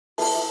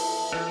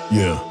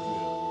Yeah,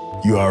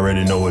 you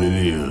already know what it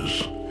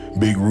is.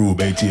 Big Rube,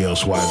 ATL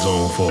SWAT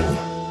Zone 4.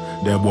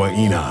 That boy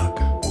Enoch,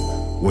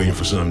 waiting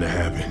for something to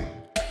happen.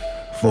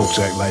 Folks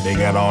act like they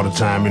got all the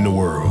time in the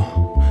world.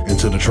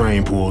 Until the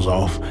train pulls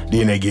off,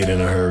 then they get in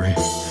a hurry.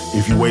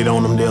 If you wait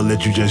on them, they'll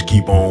let you just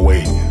keep on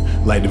waiting.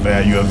 Like the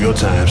value of your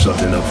time,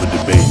 something up for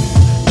debating.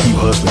 Keep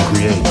hustling,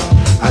 creating.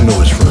 I know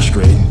it's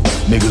frustrating.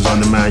 Niggas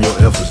undermine your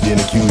efforts, then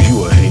accuse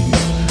you of hating.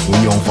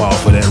 When you don't fall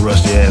for that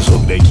rusty ass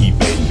hook, they keep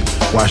baiting.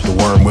 Watch the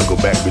worm wiggle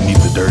back beneath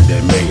the dirt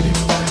that made it.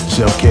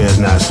 Self-care is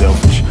not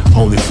selfish.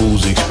 Only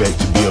fools expect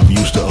to be of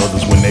use to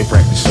others when they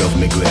practice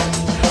self-neglect.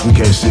 We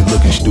can't sit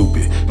looking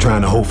stupid,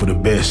 trying to hope for the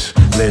best,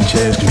 letting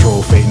chance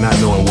control fate, not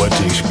knowing what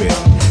to expect.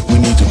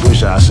 We need to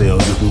push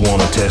ourselves if we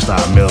want to test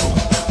our mettle,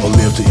 or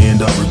live to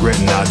end up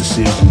regretting our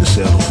decision to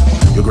settle.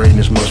 Your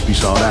greatness must be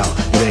sought out.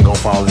 It ain't gonna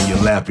fall in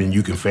your lap, and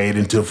you can fade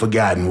until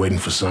forgotten, waiting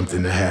for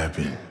something to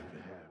happen.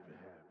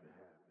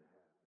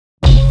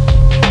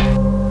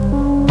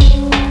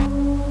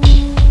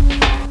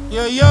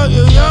 Yo, yo,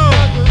 yo, yo.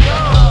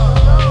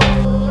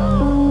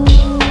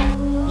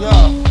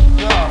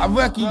 I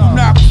reckon you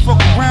not gonna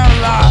fuck around a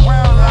lot.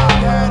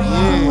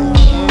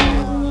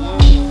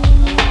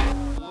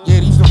 Yeah,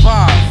 these the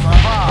vibes.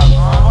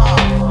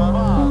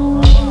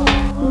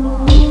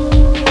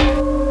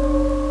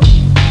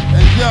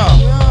 Hey, yo,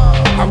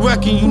 I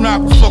reckon you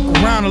not gonna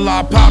fuck around a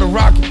lot. Powder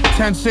rocket,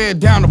 10 said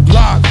down the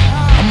block.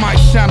 I might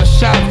sound a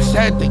shot of his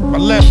head, think my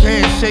left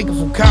hand shaking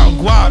from counting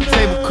guap.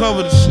 Table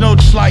covered in snow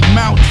just like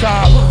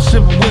mountaintop.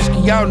 Sipping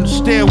whiskey out in the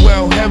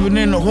stairwell, heaven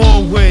in the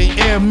hallway.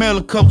 Airmail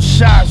a couple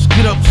shots,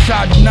 get up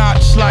beside the knot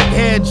just like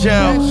hair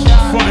gel.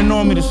 Frontin'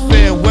 on me this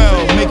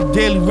farewell, make a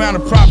daily round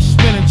of props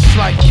spinning just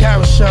like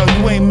carousel.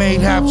 You ain't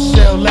made half a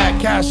cell like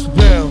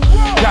Castro.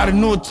 Got a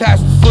new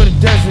attachment for the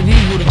Desert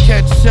Eagle to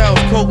catch cells,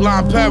 coke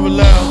line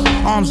parallel.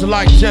 Arms are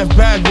like Jeff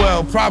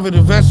Bagwell, private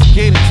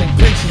investigator, take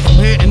pictures from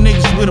hitting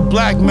niggas with a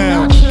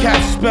blackmail.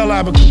 Catch spell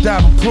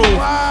abracadabra proof,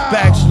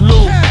 bags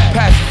loot,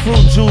 pass the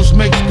fruit juice,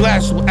 makes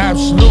glass with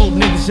absolute.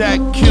 Niggas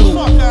act cute,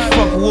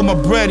 fucking with my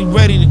bready,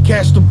 ready to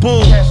catch the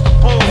bull.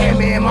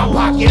 Hammer in my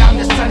pocket, I'm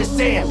the son of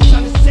Sam.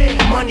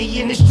 Money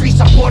in the streets,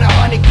 I bought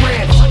 100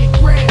 grams.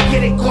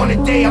 Get it gone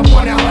today, I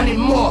want 100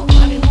 more.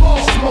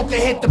 Smoker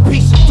hit the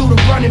piece and through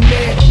the running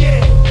man.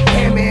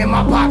 Hammer in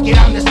my pocket,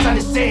 I'm the son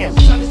of Sam.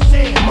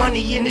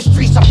 Money in the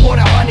streets, I bought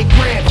 100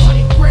 grams.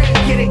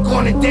 Get it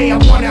gone today, I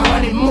want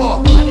 100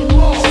 more.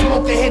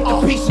 Smoker hit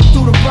the piece and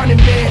through the running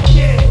man.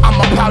 I'm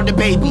a powder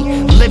baby,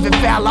 living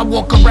foul, I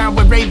walk around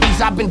with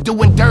rabies. I've been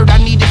doing dirt, I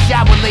need a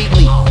shower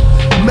lately.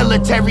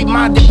 Military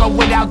minded, but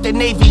without the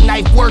Navy.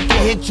 Knife work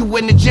can hit you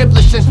in the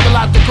giblets and spill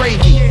out the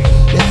gravy.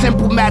 It's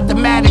simple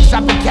mathematics,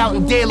 I've been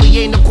counting daily.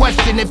 Ain't a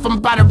question if I'm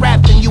about to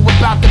rap, then you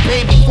about to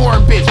pay me.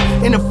 Foreign bitch,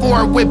 in a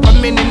foreign whip,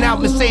 I'm in and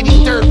out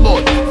Mercedes dirt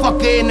lord.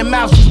 Fuck her in the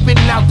mouth, she's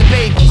spitting out the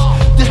babies.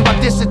 This my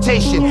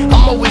dissertation,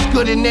 I'm always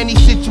good in any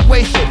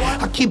situation.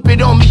 I keep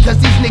it on me cause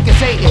these niggas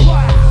hating.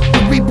 The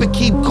Reaper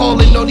keep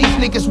calling, all these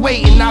niggas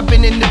waiting. I've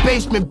been in the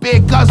basement, beer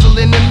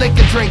guzzling and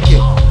liquor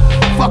drinking.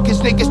 Fuck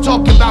is niggas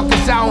talking about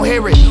cause I don't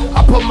hear it.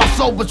 I put my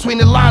soul between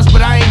the lines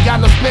but I ain't got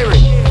no spirit.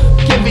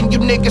 Giving you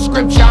niggas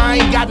scripture, I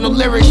ain't got no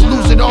lyrics.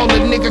 Lose it all, the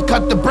nigga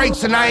cut the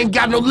brakes and I ain't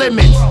got no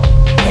limits.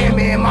 Hammer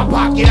in my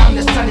pocket, I'm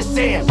the son of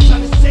Sam.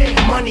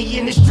 Money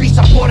in the streets,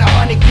 I bought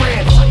 100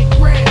 grams.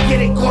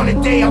 Get it gone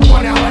today, I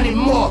want 100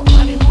 more.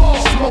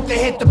 Smoker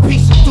hit the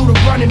piece and through the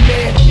running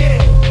man.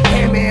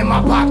 Hammer in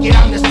my pocket,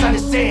 I'm the son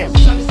of Sam.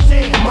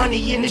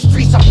 Money in the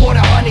streets, I bought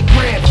 100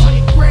 grams.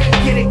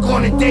 Get it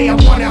gone today, I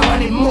want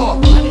 100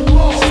 more.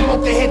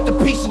 Smoker hit the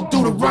piece and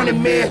through the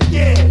running man.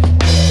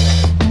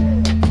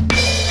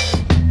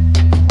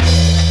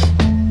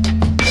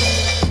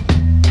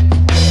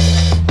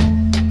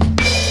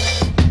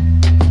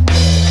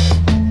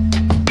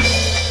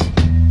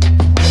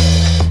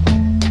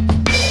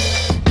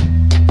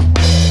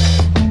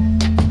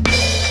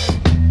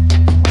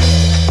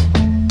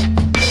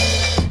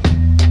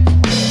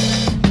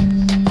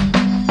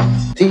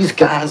 These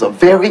guys are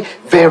very,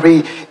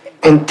 very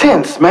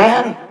intense,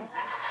 man.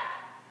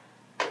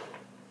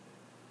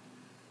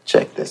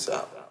 Check this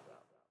out.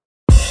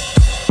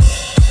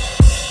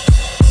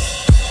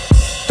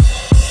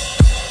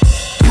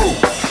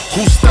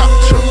 Who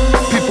stopped you?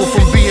 People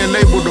from being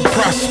able to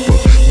prosper.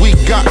 We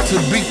got to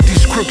beat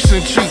these crooks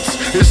and cheats.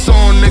 It's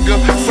on, nigga.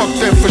 Fuck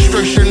that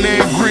frustration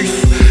and grief.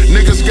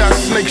 Niggas got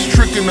snakes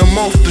tricking them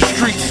off the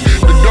streets.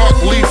 The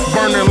dark leaf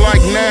burning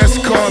like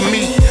NASCAR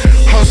meat.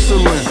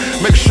 Hustling,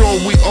 make sure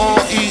we all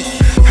eat.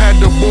 Had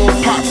to boil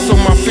pots so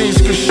my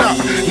fiends could shop.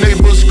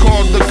 Neighbors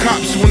called the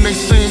cops when they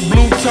seen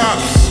blue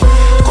tops.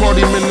 Caught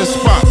him in the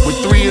spot with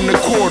 3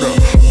 1/4.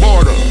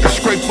 Barter and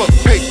scrape up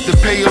pay to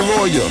pay a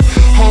lawyer.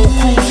 Whole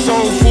crew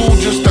sold food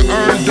just to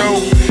earn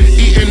dough.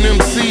 Eating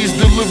MCs,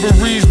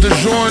 deliveries,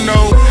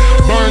 DiGiorno.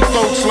 Burn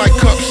throats like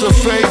cups of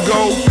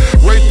Faygo.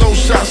 Rate those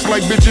shots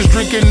like bitches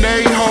drinking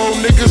A-hole.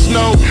 Niggas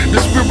know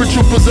the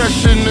spiritual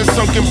possession is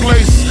sunk in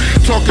place.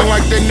 Talking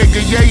like that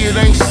nigga, yeah, it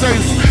ain't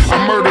safe.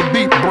 I murder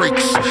beat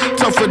breaks,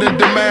 tougher than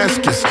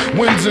Damascus.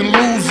 Wins and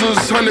losers,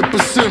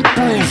 100%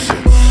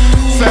 bruising.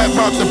 fat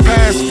about the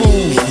past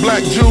fools.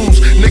 Black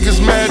Jews,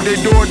 niggas mad they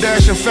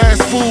DoorDash and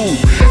fast food.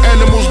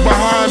 Animals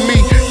behind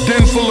me,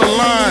 den full of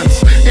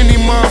lines. Any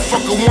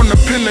motherfucker wanna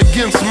pin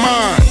against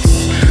mine.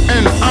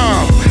 And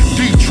I'm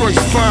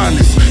Detroit's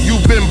finest.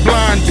 You've been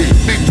blinded,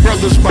 big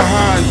brothers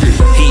behind it.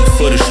 Heat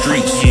for the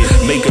streets,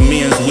 make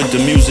amends with the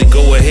music.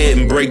 Go ahead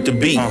and break the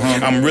beat.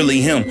 I'm really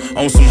him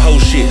on some hoe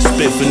shit.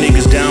 Spit for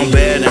niggas down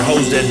bad and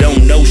hoes that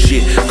don't know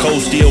shit.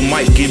 Cold steel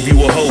might give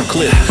you a whole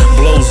clip.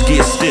 Blows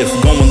get stiff,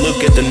 go and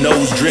look at the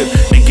nose drip.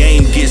 The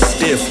game gets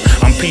stiff,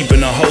 I'm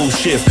peeping a whole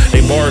shift.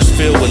 They bars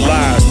filled with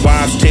lies,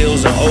 wives'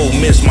 tales and old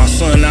miss. My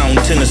son out in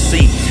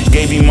Tennessee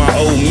gave you my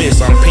old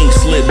miss. I'm pink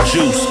slip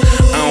juice,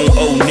 I don't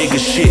owe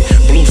niggas shit.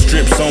 Blue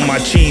strips on my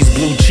cheese,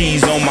 blue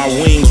cheese on my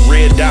wings.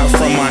 Red dot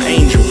from my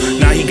angel,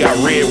 now he got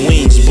red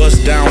wings.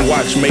 Bust down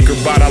watchmaker,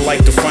 but I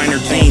like the finer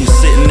things.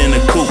 Sitting in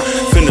a coupe,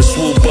 finna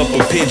swoop up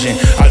a pigeon.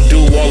 I do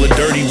all the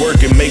dirty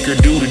work and make her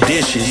do the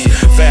dishes.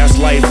 Fast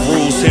life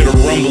rules, hit a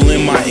rumble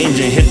in my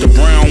engine. Hit the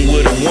brown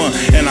with a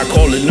 1 and I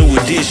call it new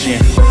edition.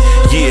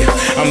 Yeah,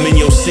 I'm in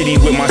your city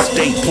with my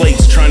steak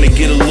plates, trying to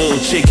get a little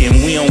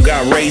chicken. We don't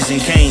got Raising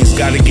Cane's,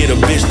 gotta get a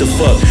bitch to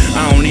fuck.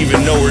 I don't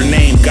even know her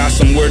name, got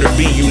somewhere to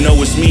be, you know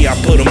it's me, I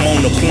put them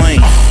on the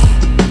plane.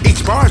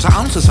 Each bar is an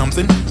ounce of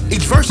something,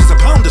 each verse is a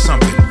pound of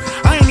something.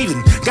 I ain't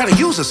even gotta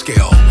use a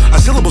scale. A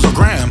syllable's a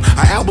gram,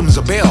 an album is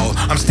a bell.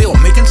 I'm still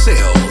making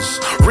sales.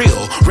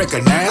 Real,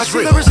 recognize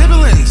real. I see the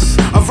resemblance.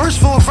 A verse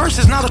for a verse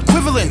is not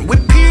equivalent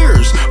with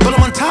peers, but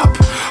I'm on top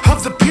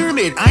of the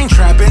pyramid. I ain't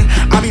trapping,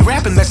 I be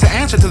rapping. That's the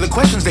answer to the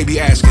questions they be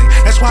asking.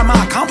 That's why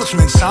my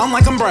accomplishments sound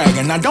like I'm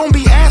bragging. Now don't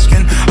be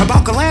asking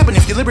about collabing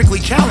if you lyrically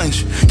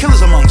challenge.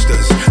 Killers amongst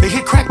us, they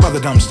hit crack by the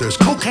dumpsters.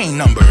 Cocaine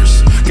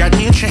numbers, got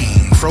me a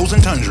chain,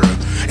 frozen tundra,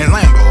 and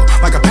Lambo,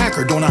 like a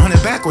Packer doing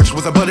 100 backwards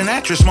with a budding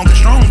actress smoking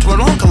strong till her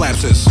lung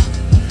collapses.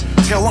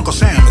 Tell Uncle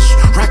Sam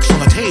it's racks on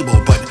the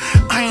table, but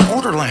I ain't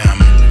order lamb.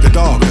 The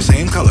dog the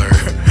same color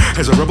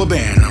as a rubber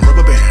band,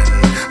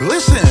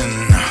 Listen,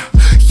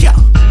 yeah,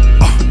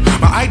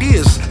 my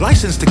idea's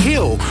license to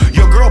kill.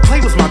 Your girl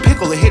played with my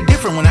pickle, it hit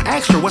different when I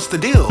asked her what's the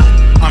deal.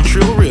 I'm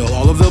true or real,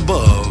 all of the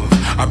above.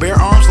 I bear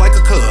arms like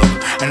a cub,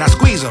 and I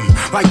squeeze them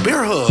like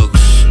bear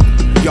hugs.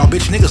 Y'all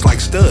bitch niggas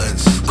like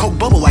studs, coke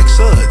bubble like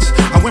suds.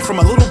 I went from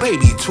a little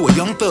baby to a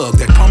young thug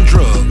that pumped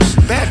drugs.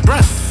 Bad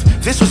breath,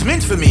 this was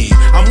meant for me.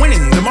 I'm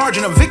winning the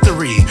margin of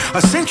victory,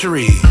 a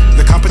century.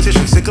 The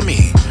competition's sick of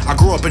me. I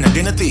grew up in a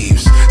den of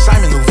thieves,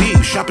 Simon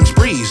Louis, shopping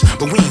sprees,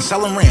 but we ain't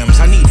selling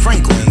rims. I need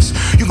Franklins.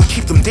 You can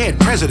keep them dead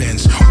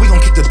presidents. We gon'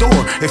 kick the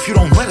door if you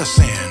don't let us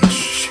in.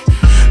 Shh.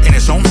 In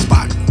its own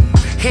spot,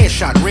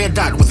 headshot, red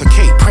dot with a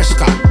K,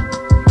 Prescott.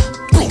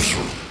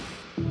 Bruiser.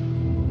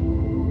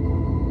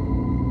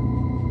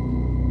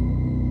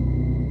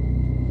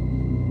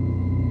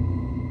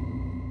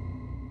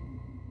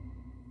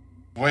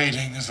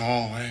 Waiting is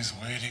always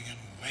waiting and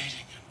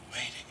waiting and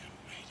waiting and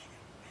waiting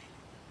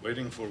and waiting.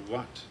 Waiting for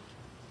what?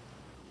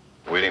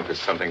 Waiting for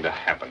something to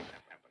happen.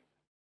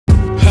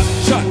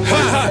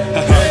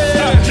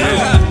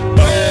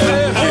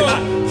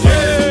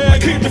 I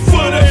keep the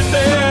foot in the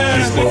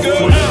ass, nigga.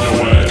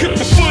 Keep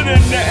the foot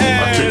in the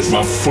ass. I keep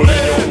my foot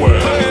in your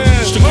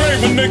ass. It's the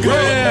graven nigga.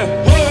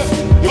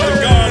 With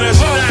the gun that's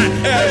not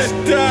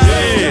Estee.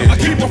 I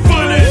keep my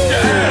foot in the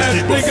ass,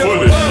 Keep a nigga.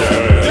 foot in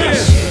your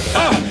ass.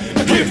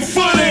 I keep the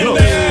foot in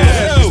the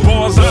ass. These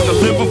bars I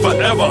deliver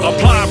forever,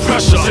 apply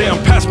pressure. Say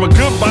I'm past my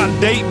goodbye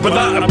date, but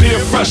I appear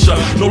fresher.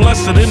 No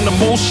lesser than the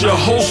most your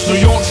host, New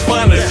York's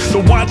finest. The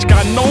watch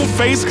got no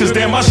face, cause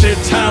damn my shit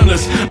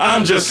timeless.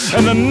 I'm just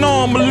an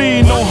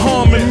anomaly, no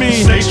harm in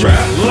me. Stay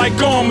strapped like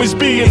armies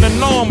be in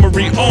an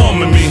armory,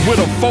 arming me with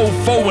a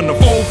 4-4 and a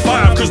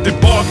 4-5, cause they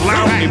bark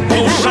loud, they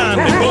both shine,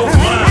 they both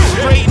mine.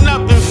 Straighten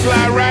up and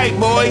fly right,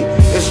 boy.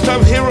 There's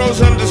tough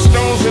heroes under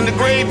stones in the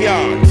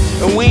graveyard,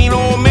 and we ain't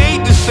all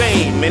made the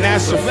same, and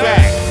that's a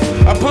fact.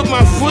 I put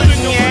my foot in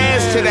your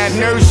ass to that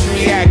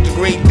nursery act, the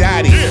great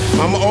Dottie.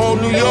 I'm all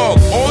New York,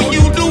 all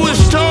you do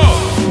is talk.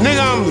 Nigga,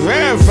 I'm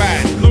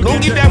verified. Don't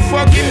get that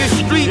fuck in the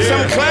streets,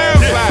 I'm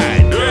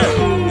clarified.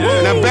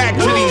 Now back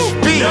to these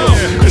beats.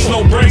 There's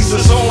no brakes,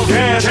 it's all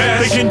gas.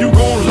 Thinking you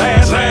gon'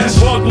 last.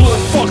 Bug little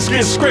fucks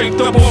get scraped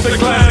up off the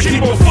glass.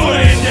 Keep a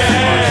foot in your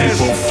ass.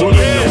 Keep a foot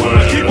in your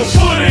ass. Keep a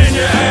foot in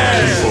your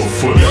ass. Keep a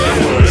foot in your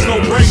ass. There's no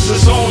brakes,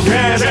 it's all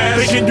gas.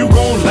 Thinking you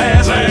gon'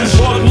 last.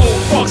 Bug little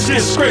fucks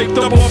get scraped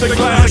up off the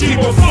glass. Keep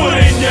a foot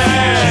in your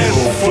ass.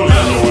 Keep a foot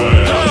in your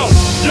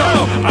ass. Yo,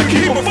 I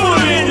keep a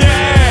foot in your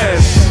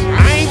ass.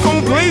 I ain't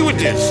gon' play with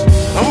this.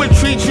 I'ma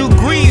treat you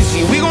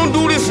greasy. We gon'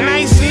 do this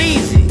nice and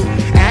easy.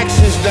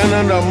 Actions done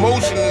under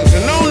emotion is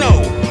a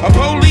no-no. A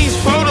police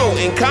photo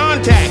in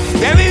contact,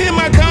 that ain't in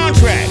my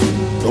contract.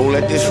 Don't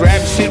let this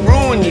rap shit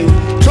ruin you.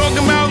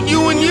 Talking about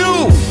you and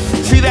you.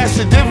 See, that's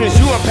the difference.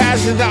 You a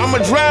passenger, I'm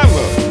a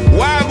driver.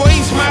 Why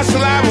waste my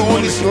saliva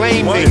on these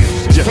lame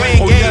niggas?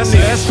 Playing games.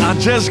 Yes, I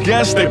just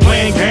guess they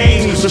playing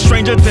games. The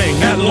stranger thing,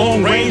 at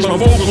long range, my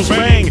vocals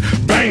bang,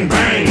 bang,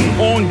 bang.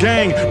 On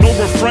gang, no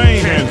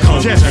refrain.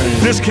 Yeah,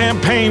 this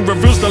campaign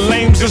reveals the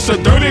lames. It's a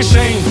dirty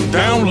shame.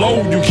 Down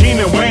low, you keen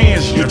and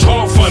Wayans. You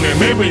talk funny,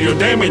 maybe hoping you're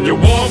damning, you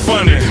want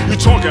funny. You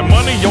talking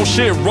money, your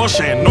shit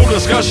rushing, no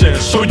discussion.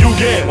 So you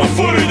get a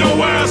foot in your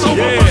ass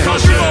over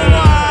percussion.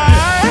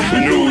 We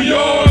New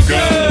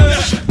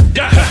Yorkers,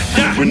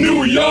 we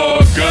New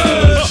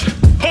Yorkers,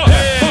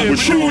 we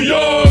New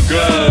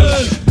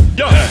Yorkers,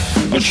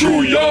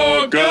 True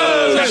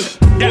Yorkers,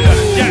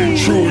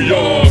 True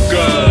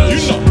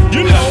Yorkers.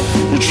 You know,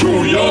 we're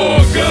True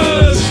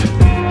Yorkers,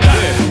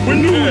 we're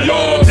New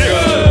Yorkers.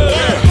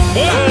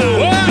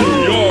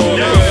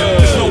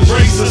 There's no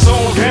brakes, it's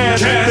on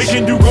gas.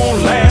 Thinking you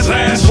gon' last.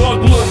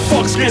 Fuck, little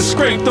fucks get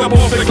scraped up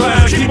off the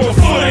glass. Keep a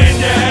foot in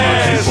your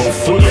ass. Keep a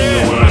foot in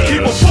your ass.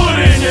 Keep a foot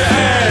in your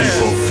ass.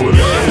 Keep a foot in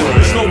your ass.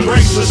 There's no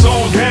brakes, it's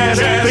on gas.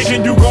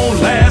 Thinking you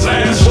gon' last.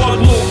 Fuck,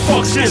 little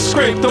fucks get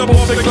scraped up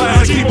off the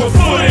glass. Keep a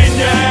foot in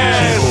your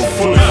ass. Keep a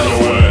foot in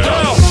your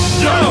ass.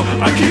 Yo,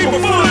 I keep a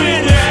foot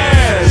in your ass.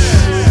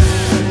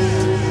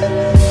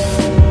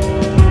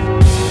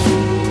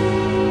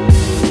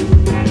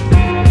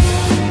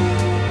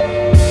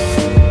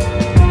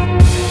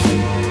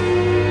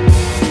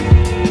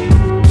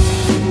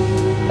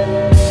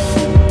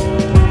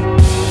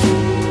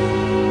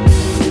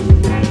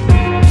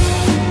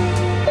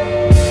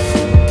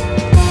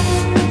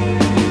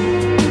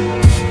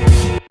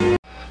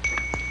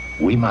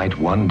 We might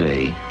one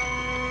day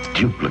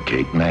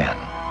duplicate man,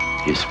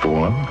 his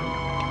form,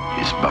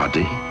 his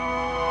body,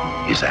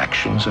 his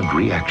actions and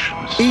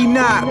reactions.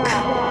 Enoch!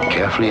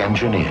 Carefully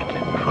engineered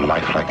for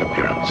lifelike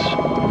appearance.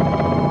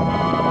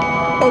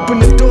 Open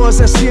the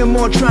doors, I see them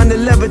all trying to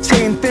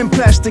levitate in thin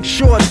plastic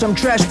shorts. I'm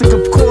drastic,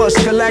 of course,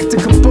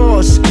 galactic of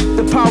boss.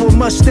 The power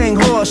Mustang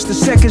horse, the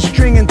second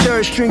string and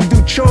third string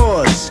do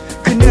chores.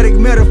 Kinetic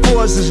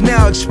metaphors is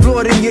now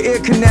explored in your ear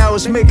canal,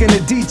 is making a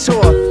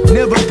detour.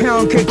 Never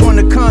pound cake on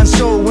the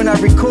console when I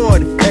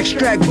record.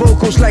 Extract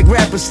vocals like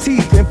rappers'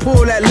 teeth and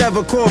pull that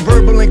lever called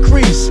verbal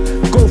increase.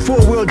 Go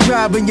four-wheel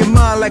drive in your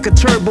mind like a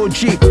turbo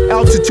Jeep.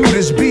 Altitude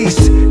is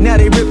beast. Now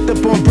they ripped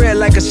up on bread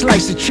like a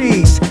slice of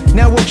cheese.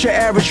 Now what your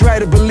average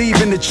writer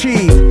believe and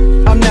achieve?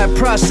 I'm not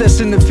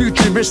processing the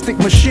futuristic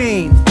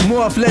machine.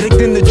 More athletic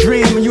than the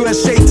dream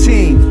USA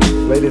team.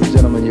 Ladies and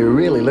gentlemen, you're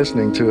really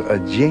listening to a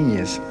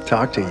genius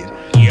talk to you.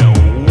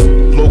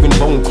 Logan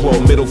Bone Claw,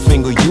 middle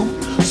finger you.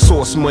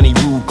 Source Money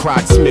Rude,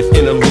 Clyde Smith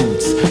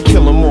interludes.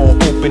 Kill 'em all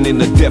open in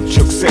the Def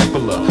Chook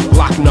sampler.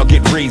 Lock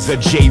Nugget Razor,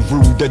 J.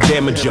 Rude, the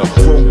damager.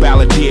 Roll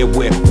balladeer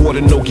where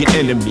water no get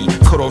enemy.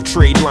 Cut off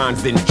trade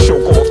lines, then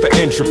choke off the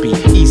entropy.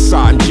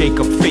 Esau and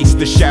Jacob face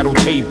the shadow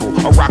table.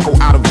 A Rocco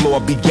out of law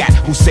begat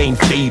Hussein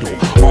fatal.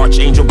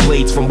 Archangel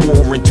blades from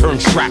war and turn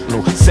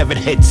shrapnel. Seven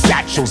head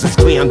satchels as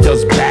Cleon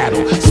does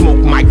battle. Smoke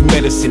Mike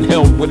medicine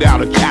held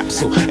without a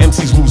capsule.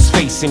 MCs lose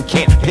face and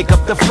can't pick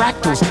up the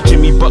fractals.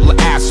 Jimmy Butler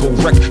asshole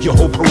wreck your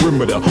whole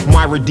perimeter.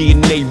 Myra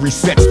DNA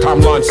resets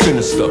timeline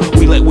sinister.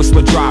 We let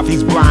Whistler drive,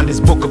 he's blind as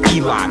Book of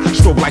Eli.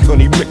 Strobe like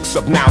honey mix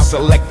up now,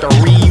 select the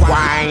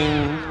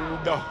rewind.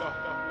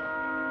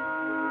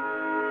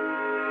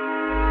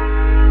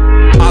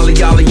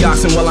 Ollie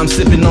oxen while I'm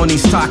sipping on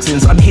these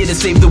toxins. I'm here to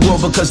save the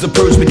world because the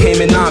purge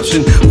became an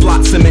option.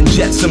 Flotsam and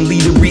jetsam,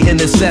 lead a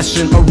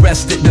re-intercession.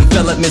 Arrested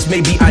developments,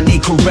 maybe I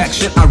need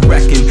correction, I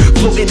reckon.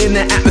 Floating in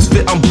the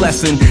atmosphere, I'm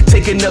blessing.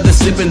 Take another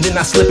sip and then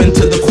I slip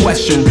into the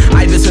question.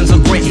 Iverson's a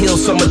Grant Hill,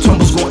 summer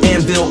tumbles go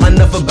anvil.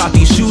 Enough about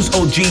these shoes,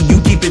 OG, you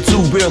keep it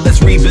too real,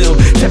 let's rebuild.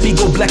 Teppy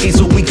go blackie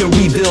so we can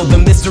rebuild. The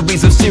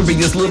mysteries of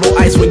Sirius, little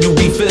ice when you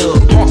refill.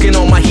 Hawking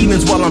on my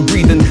heathens while I'm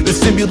breathing. The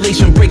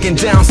simulation breaking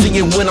down,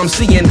 seeing when I'm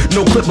seeing.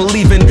 No clip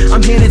believing.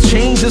 I'm here to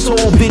change this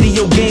whole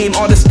video game.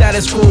 All the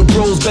status quo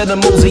bros better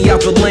mosey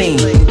out the lane.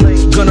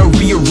 Gonna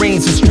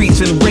rearrange the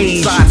streets in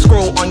rage. Side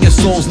scroll on your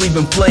souls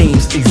leaving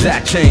flames.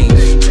 Exact change.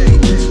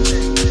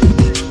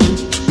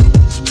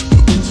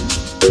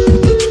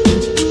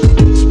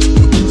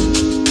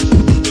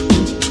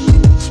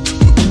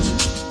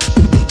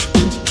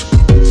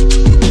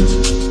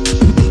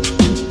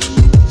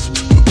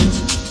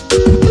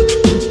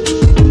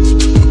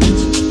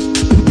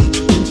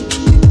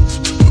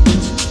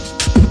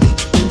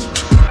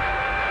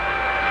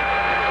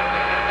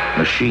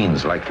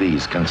 Machines like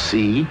these can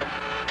see,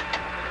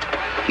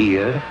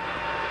 hear,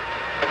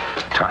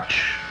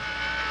 touch,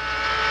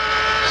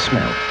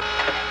 smell.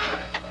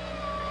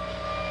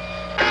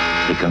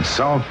 They can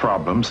solve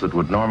problems that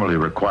would normally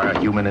require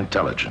human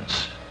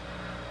intelligence.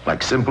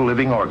 Like simple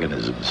living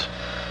organisms,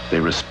 they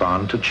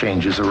respond to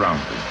changes around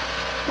them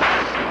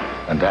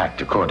and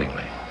act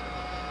accordingly.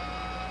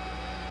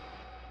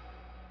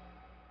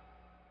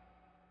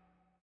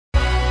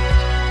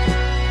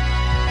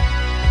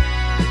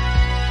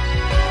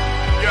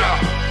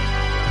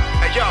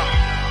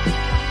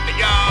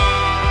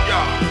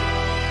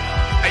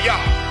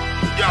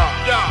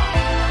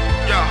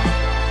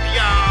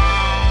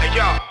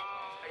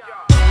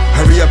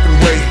 Hurry up and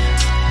wait.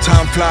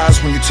 Time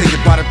flies when you take it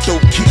by the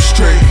throat, keep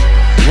straight.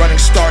 Running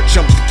start,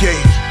 jump the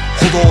gate.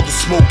 Hold all the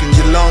smoke in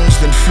your lungs,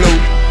 then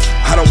float.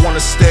 I don't wanna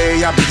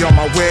stay, I'll be on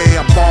my way.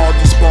 I ball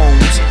these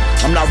bones,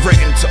 I'm not ready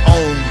to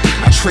own.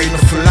 I trade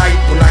them for light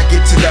when I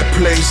get to that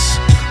place.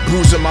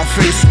 Bruiser my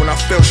face when I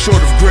fell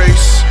short of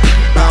grace.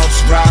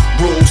 Bounce, rock,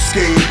 roll,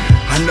 skate.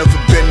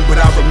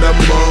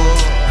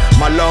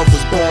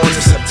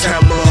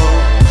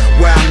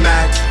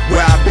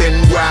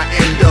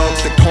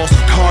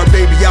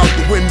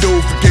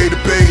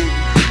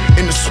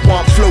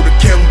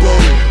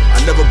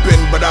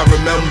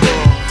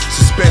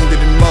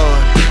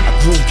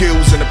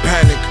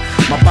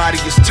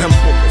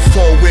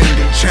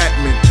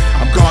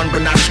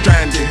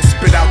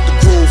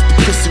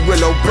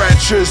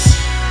 approaches.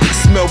 I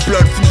smell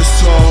blood from the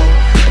soul.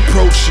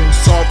 Approaching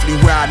softly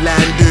where I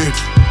landed.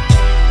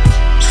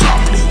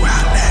 Softly where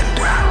I landed.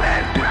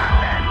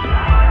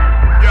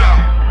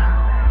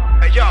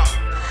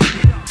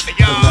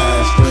 The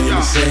last grain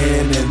of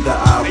sand in the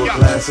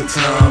hourglass of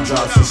time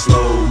drops in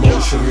slow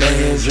motion,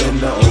 lands in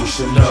the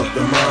ocean of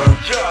the mind.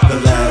 The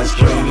last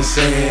grain of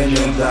sand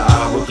in the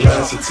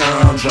hourglass of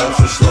time drops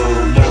in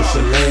slow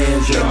motion,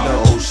 lands in the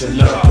ocean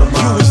of the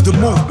mind. You is the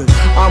movement.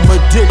 I'm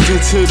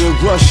addicted to the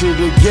rush of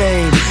the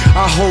game.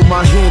 I hold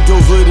my hand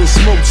over the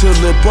smoke till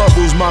it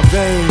bubbles my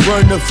vein.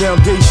 Burn the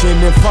foundation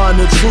and find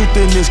the truth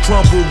in this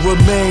crumpled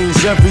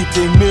remains.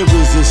 Everything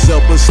mirrors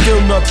itself, but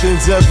still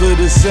nothing's ever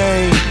the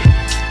same.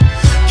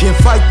 Can't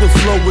fight the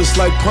flow, it's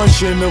like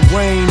punching the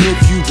rain.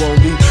 If you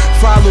only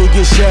follow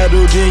your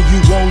shadow, then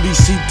you only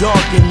see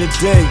dark in the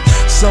day.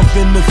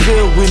 Something to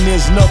feel when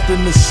there's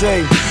nothing to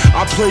say.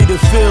 I play the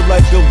field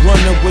like a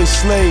runaway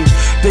slave.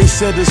 They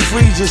set us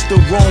free just to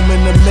roam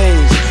in the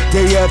maze.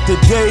 Day after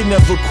day,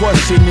 never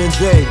questioning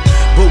they,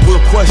 but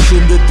we'll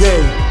question the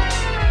day.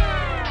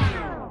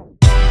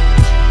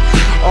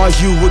 Are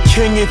you a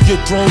king if your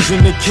throne's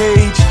in the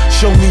cage?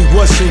 Show me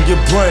what's in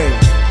your brain.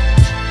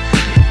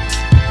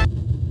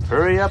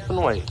 Hurry up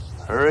and wait.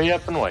 Hurry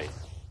up and wait.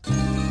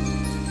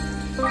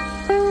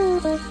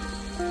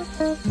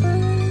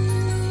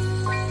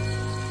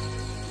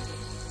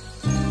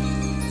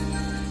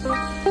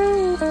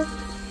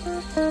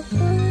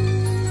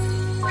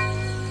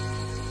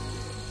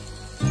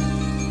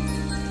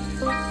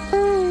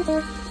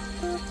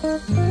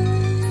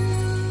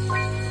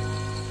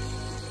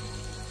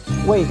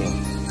 Waiting.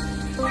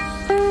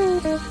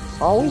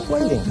 Always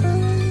waiting.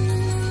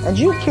 And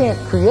you can't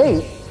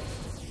create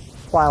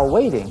while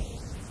waiting.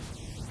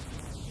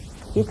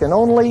 You can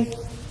only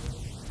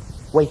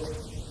wait.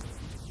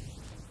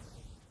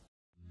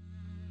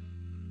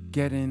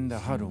 Get in the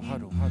huddle,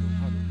 huddle, huddle,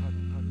 huddle,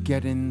 huddle.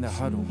 Get in the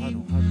huddle,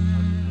 huddle, huddle,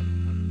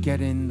 huddle.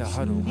 Get in the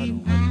huddle,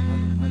 huddle, huddle,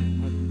 huddle,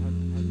 huddle.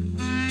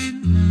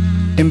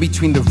 In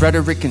between the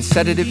rhetoric and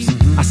sedatives,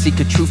 I seek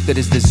a truth that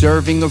is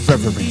deserving of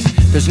reverence.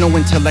 There's no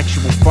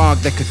intellectual fog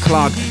that could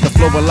clog the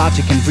flow of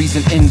logic and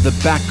reason in the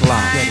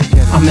backlog.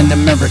 I'm an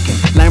American,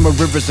 land where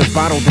rivers are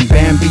bottled and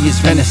Bambi is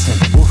venison.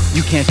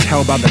 You can't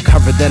tell by the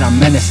cover that I'm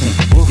menacing.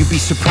 You'd be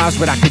surprised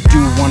what I could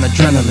do on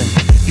adrenaline.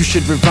 You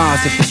should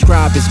revise if the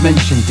scribe is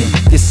mentioned in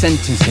this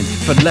sentencing.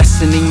 For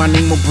lessening, my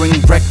name will bring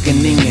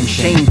reckoning and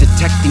shame.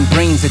 Detecting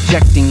brains,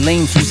 ejecting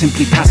lames who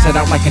simply pass it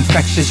out like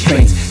infectious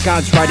strains.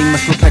 God's writing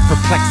must look like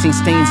perplexing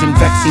stains and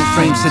vexing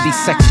frames to these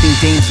sexting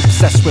dames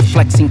obsessed with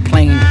flexing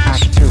plain.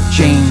 Act 2.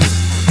 James,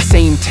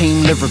 same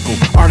tame lyrical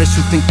artists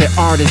who think their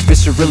art is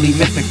viscerally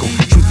mythical.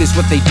 Truth is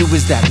what they do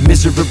is that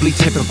miserably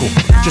typical.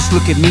 Just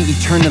look at me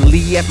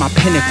eternally at my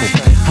pinnacle.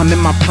 I'm in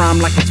my prime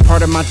like it's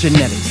part of my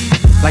genetics.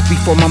 Like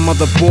before my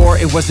mother bore,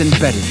 it was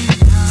embedded.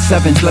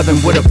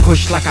 7-11 with a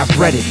push like I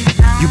bred it.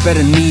 You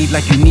better need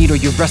like you need or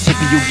your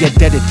recipe you'll get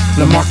deaded.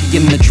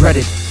 Lamarckian the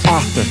dreaded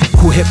author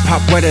who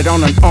hip-hop wedded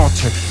on an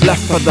altar.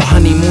 Left for the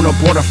honeymoon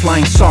aboard a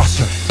flying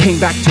saucer. Came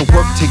back to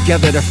work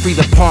together to free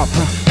the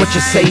pauper. What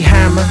you say,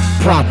 hammer?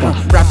 Proper.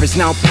 Rappers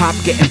now pop,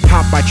 getting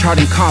popped by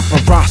charting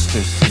copper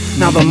rosters.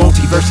 Now the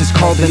multiverse is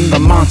called in the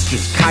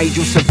monsters.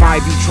 Kaiju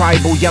survive you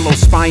tribal, yellow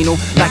spinal,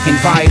 lacking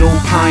vital,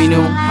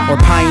 pineal or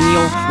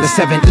pineal. The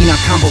 7 Enoch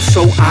combo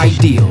so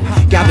ideal.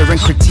 Gather and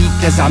critique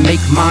as I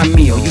make my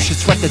meal. You should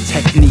sweat the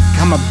technique,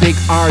 I'm a big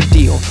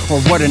ordeal. Or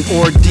what an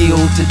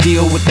ordeal to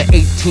deal with the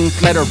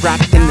 18th letter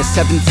wrapped in the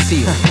 7th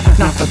seal.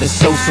 Not for the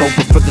so-so,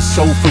 but for the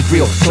soul for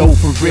real. Soul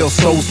for real,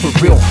 souls for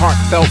real.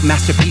 Heartfelt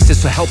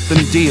masterpieces to help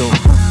them deal.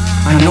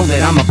 I know that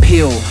I'm a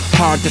pill,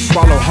 hard to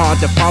swallow, hard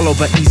to follow,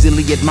 but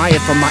easily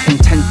admired for my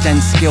intent and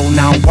skill.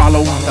 Now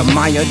wallow the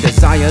Maya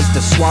desires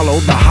to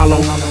swallow the hollow.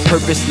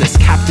 Purposeless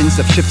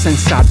captains of ships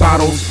inside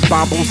bottles,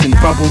 bobbles and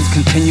bubbles,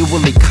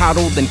 continually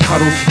coddled and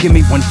cuddled. Give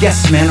me one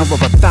yes man over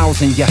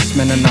 1,000 yes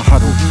men in the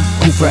huddle,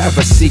 who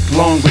forever seek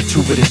long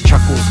gratuitous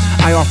chuckles.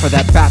 I offer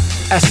that bat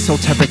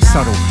esoteric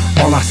subtle.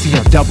 All I see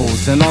are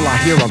doubles and all I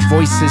hear are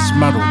voices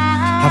muddled.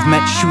 I've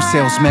met shoe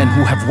salesmen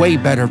who have way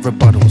better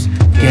rebuttals.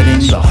 Get in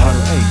the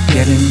huddle, ay,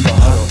 get in the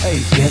huddle, ay,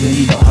 get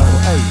in the huddle,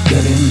 ay,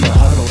 get in the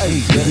huddle,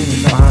 ay, get in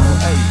the huddle,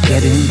 ay,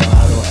 get in the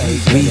huddle, ay,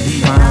 read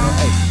the final,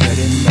 ay,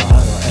 get in the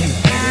huddle, ay,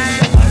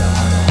 huddle, huddle,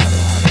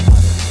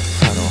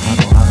 huddle,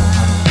 huddle,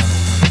 huddle,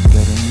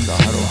 get in the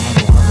huddle,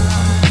 huddle, huddle,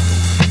 huddle,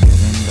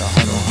 get in the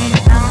huddle,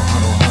 huddle, huddle,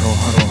 huddle,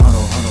 huddle,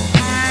 huddle, huddle,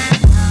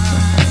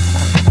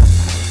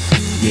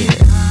 yeah.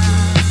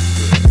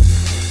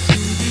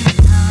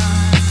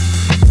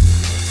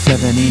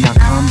 7 Enoch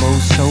combo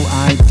so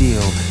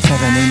ideal.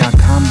 7 Enoch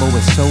combo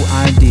is so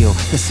ideal.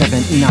 The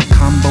 7 Enoch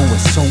combo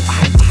is so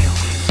ideal.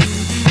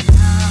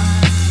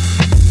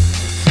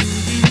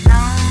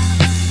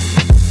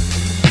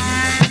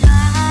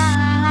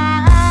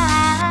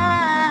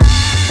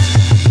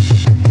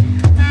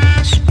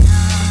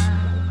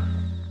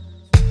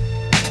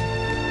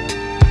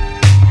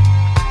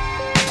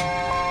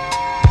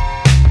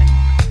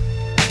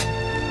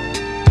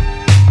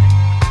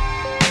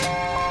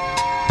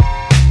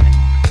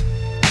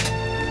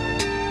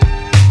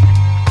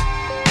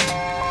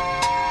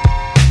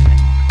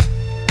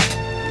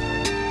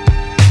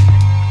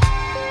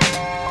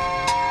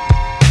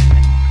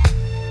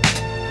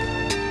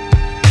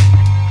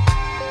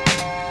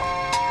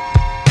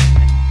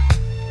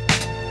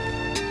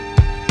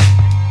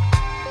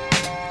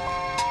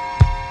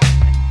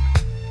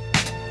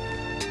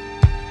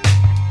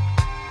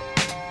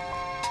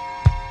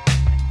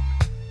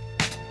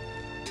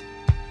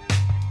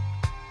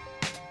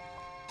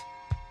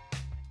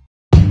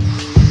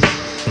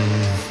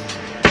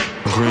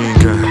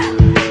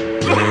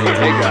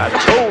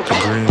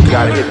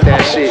 gotta hit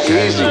that shit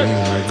easy.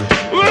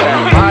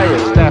 That fire,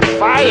 it's that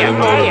fire.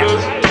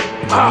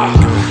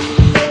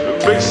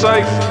 Big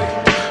Cise,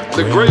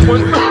 the great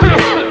one.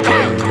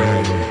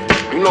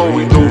 You know what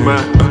we do,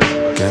 man.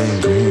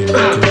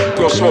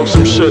 Go smoke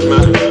some shit,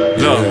 man.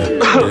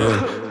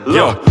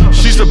 Yo,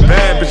 she's a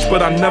bad bitch,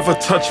 but I never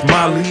touch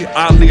Molly.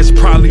 Oddly, it's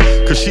probably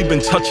cause she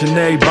been touching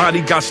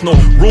everybody. Got no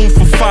room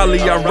for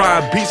folly. I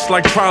ride beats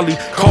like trolley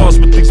cars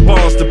with these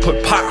bars that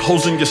put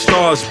potholes in your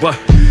stars. But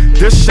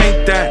this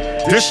ain't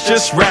that, this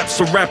just rap.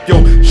 So rap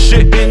your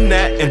shit in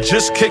that and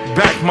just kick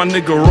back. My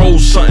nigga roll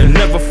something,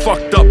 never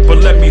fucked up, but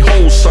let me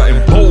hold something.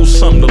 Bowl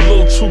something, a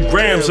little 2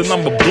 grams and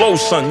I'ma blow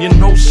something. You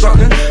know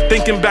something?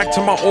 Thinking back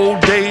to my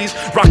old days,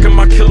 rocking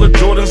my killer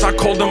Jordans, I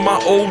called them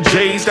my old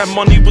J's. That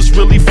money was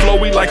really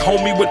flowy like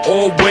homie with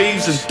all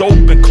waves. And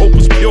dope and coke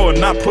was pure,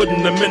 not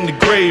putting them in the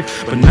grave.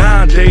 But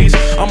nowadays,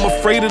 I'm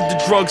afraid of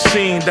the drug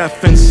scene. That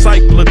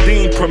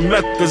phencyclidine,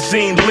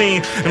 promethazine,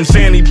 lean, and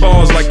Xanny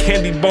bars like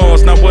candy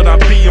bars. Now what I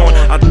be on,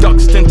 I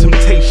ducked in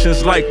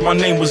temptations like my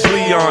name was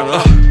Leon.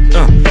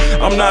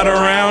 I'm not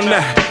around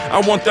that. I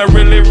want that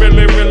really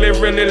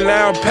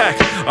loud pack.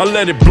 I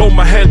let it blow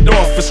my head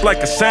off, it's like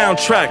a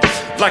soundtrack.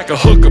 Like a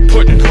hooker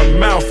putting her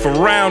mouth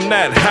around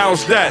that.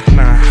 How's that?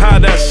 Nah, how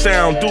that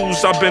sound?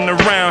 Dudes I've been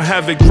around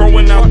have it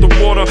growing out the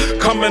water,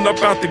 coming up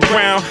out the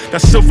ground.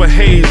 That silver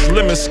haze,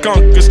 lemon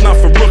skunk, it's not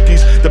for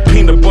rookies. The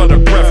peanut butter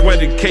breath,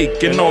 wedding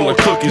cake, and all the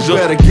cookies. You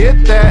better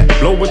get that.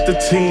 Blow with the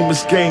team,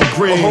 it's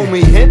gangrene. Oh,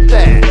 homie, hit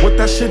that. What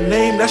that shit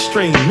name? That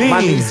strain mean.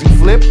 My easy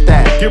flip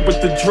that. Get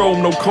with the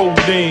drone, no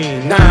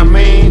codeine. Nah, I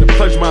mean,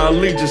 pledge my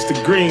allegiance to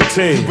green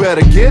team. You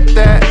better get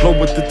that. Blow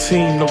with the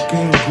team, no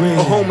gangrene.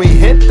 Oh, homie,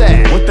 hit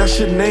that. What that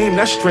shit name?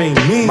 That strain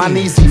mean. My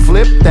easy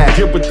flip that.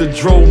 Get with the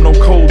drone, no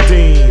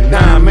codeine.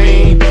 Nah, I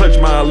mean, pledge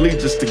my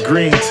allegiance to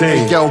green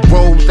team. Hey, yo,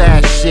 roll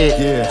that shit.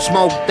 Yeah.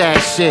 Smoke that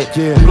shit.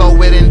 Yeah.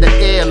 Blow it in the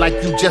air like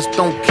you just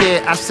don't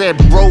care. I said,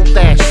 roll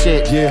that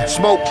shit. Yeah.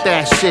 Smoke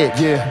that shit.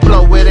 Yeah.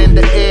 Blow it in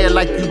the air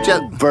like you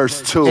just.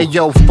 Verse 2. Hey,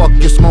 yo, fuck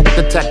your smoke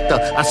detector.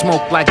 I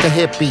smoke like a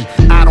hippie.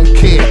 I don't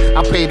care.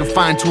 I paid a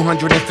fine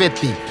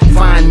 $250.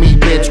 Find me,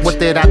 bitch. What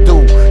did I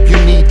do?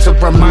 You need to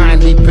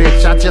remind me,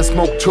 bitch. I just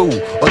smoked 2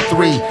 or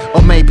 3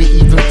 or maybe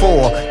even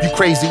 4. You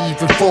crazy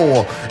even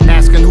 4.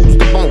 Asking who's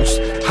the most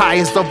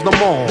highest of them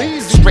all.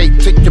 Straight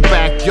to your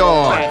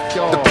backyard.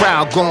 The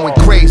crowd going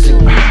crazy,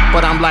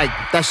 but I'm like,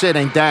 that shit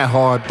ain't that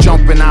hard.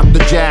 Jumping out the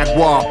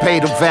Jaguar, pay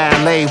the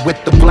valet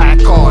with the black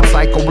card.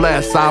 Psycho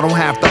bless, I don't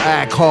have to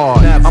act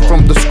hard. I'm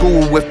from the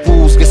school where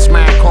fools get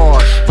smacked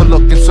hard. For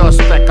looking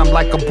suspect, I'm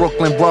like a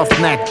Brooklyn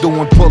roughneck,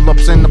 doing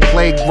pull-ups in the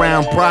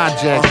playground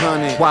project.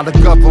 While the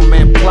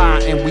government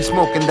plotting, we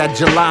smoking that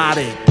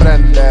gelati.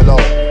 Prendelo,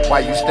 why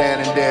you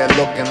standing there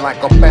looking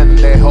like a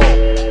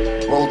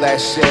pendejo? Roll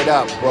that shit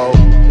up, bro.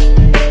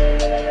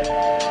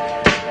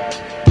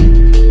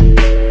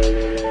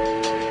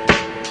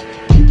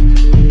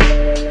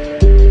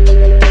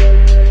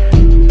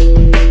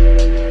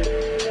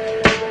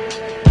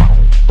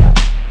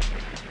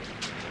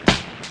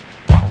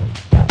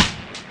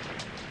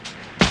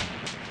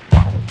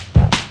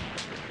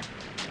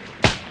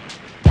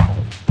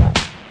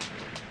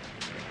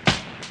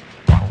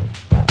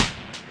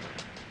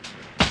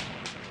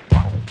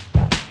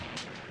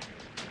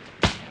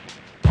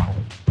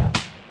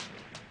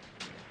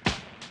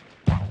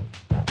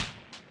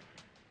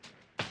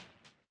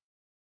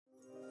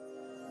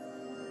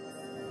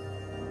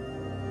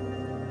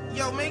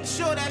 Yo, make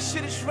sure that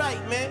shit is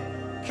right, man.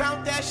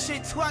 Count that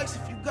shit twice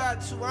if you got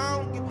to. I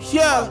don't give a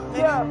fuck,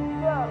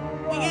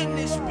 nigga. We in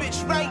this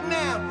bitch right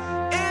now.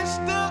 It's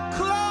the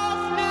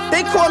club now.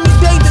 They call me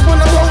David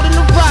when I'm holding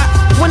the rock.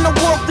 When I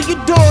walk through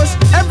your doors,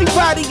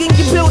 everybody in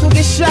your building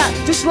gets shot.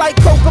 Just like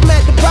coke, I'm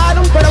at the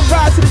bottom, but I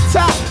rise to the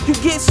top. You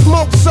get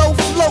smoked, so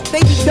float,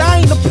 they be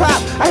dying to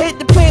pop. I hit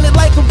the planet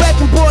like a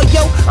wrecking boy,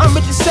 yo. I'm a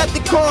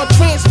Decepticon,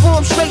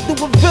 transform straight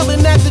through a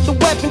villain after the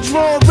weapon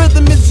drawn.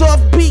 Rhythm is off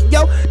beat,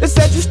 yo. They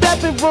said you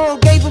stepping wrong,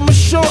 gave him a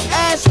short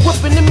ass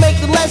whooping to make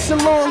the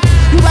lesson long.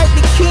 You like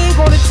the king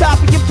on the top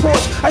of your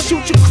porch. I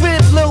shoot your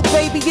crib, little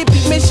baby, it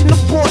be mission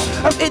abort.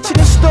 I'm itching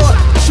to start,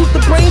 shoot the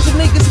brains of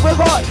niggas with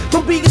heart.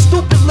 Don't be a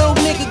stupid little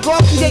nigga, go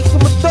create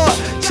from a thought.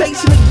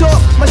 Chasing the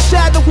dark, my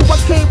shadow who I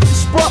came with the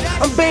spark.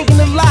 I'm banging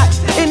the locks,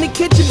 in the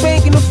kitchen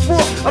banging the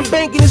fork. I'm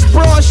banging his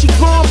bra, she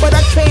gone, but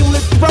I came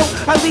with the throat.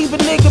 I leave a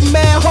nigga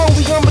mad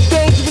hungry, I'm a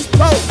dangerous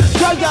pro.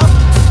 Yo.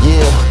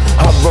 Yeah,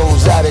 I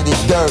rose out of the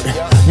dirt.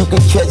 You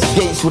can catch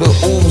Gates with an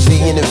Uzi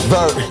in a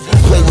vert.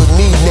 Play with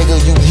me, nigga,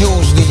 you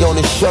usually on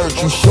the shirt.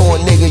 You show a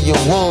nigga your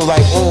wound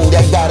like, ooh,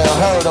 that gotta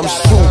hurt. I'm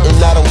shooting,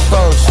 not on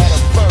first.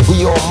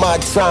 We on my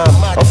time.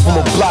 I'm from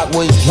a block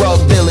where it's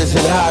drug dealers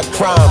and high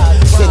crime.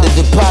 Send a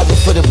deposit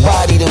for the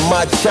body to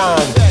my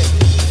chime.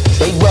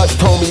 They rushed,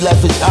 homie,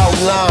 left his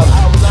outline.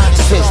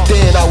 Since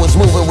then, I was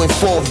moving with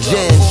 4th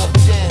gens.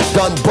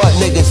 Gun butt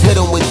niggas hit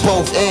 'em with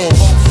both ends.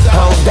 I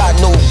don't got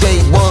no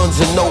day ones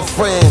and no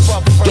friends.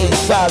 Gate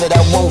solid,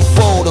 I won't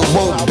fold or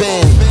won't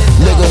bend.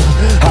 Nigga,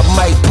 I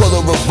might pull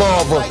a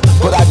revolver,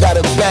 but I got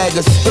a bag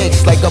of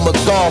sticks like I'm a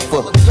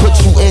golfer. Put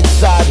you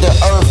inside the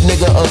earth,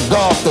 nigga, a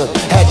golfer.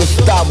 Had to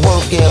stop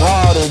working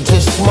harder,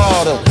 just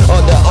smarter.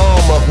 Under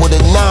Armour, with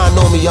a 9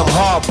 on me, I'm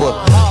Harper.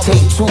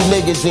 Take 2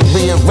 niggas and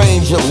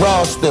rearrange your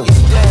roster.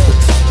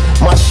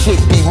 My shit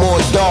be more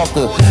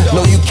darker.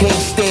 No, you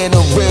can't stand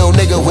a real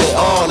nigga with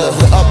honor.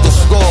 Up the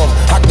score,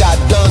 I got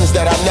guns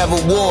that I never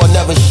wore,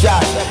 never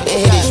shot. It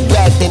hit his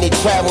back, then it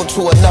traveled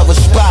to another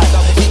spot.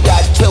 He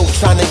got killed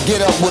trying to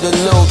get up with a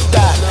little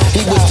dot.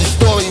 He was the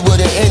story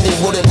with an ending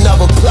with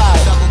another plot.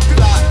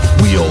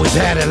 We always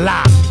had it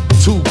locked.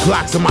 2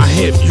 Glocks in my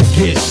hip, you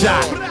get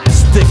shot.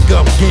 Stick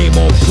up game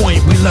on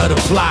point, we love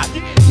the plot.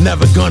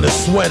 Never gonna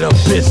sweat a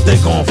bitch, they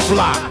gon'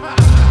 flop.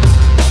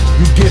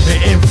 You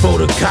giving info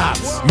to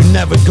cops. You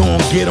never gon'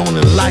 get on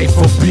in life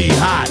or be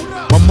hot.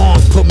 My mom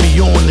put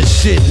me on the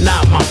shit,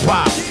 not my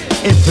pops.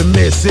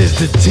 Infamous is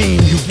the team,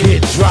 you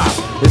get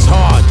dropped. It's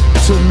hard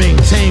to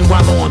maintain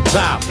while on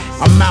top.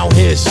 I'm out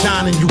here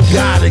shining, you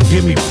gotta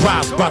give me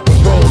props. About to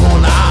roll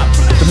on the ops.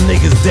 Them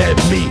niggas dead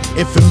meat.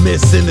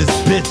 Infamous in this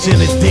bitch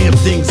and the damn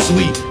thing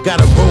sweet.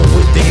 Gotta roll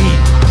with the heat.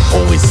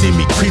 Always see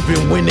me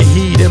creeping when the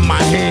heat in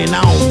my hand.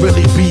 I don't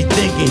really be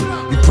thinking.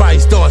 You probably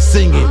start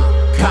singing.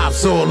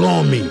 Cops all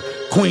on me.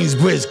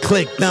 Queensbridge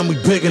click, now we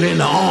bigger than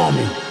the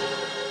army.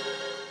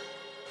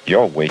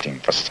 You're waiting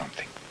for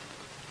something.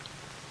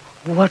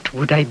 What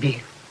would I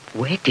be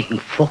waiting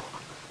for?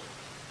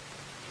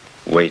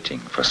 Waiting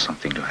for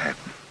something to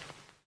happen.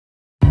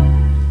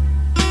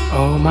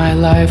 All my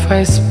life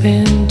I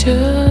spent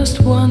just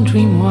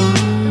wondering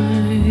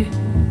why.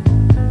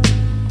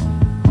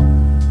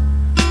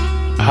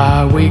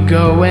 Are we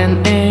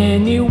going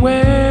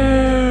anywhere?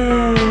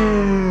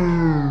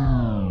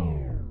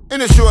 In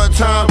a short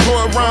time,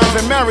 chord rhymes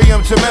and marry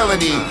them to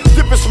melody.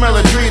 Different smell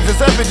of trees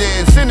is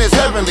evident, sin is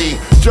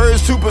heavenly.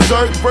 Jurors to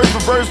berserk, verse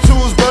for verse,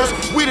 tools burst.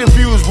 Weed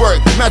infused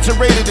work,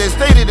 maturated and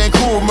stated in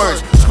cool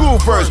merch. School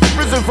first,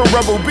 risen from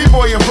rebel,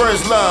 b-boy and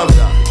first love.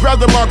 Grabbed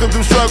the marker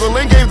through struggle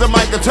and gave the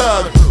mic a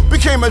tug.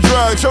 Became a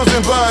drug,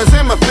 chosen buzz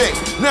in my fix.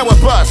 Now a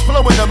bust,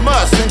 flowing the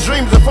must and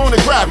dreams of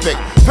phonographic.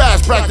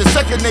 Past practice,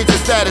 second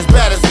nature status,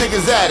 baddest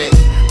niggas at it.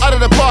 Out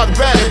of the park,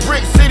 batted,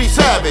 brick city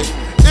savage.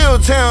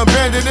 Ill-town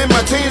bandit in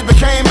my teens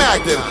became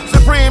active.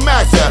 Supreme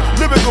master,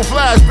 lyrical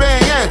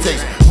flashbang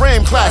antics.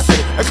 Rame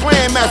classic, a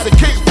clan master,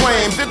 kick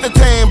flames.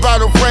 Entertain,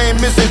 bottle frame,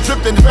 missing,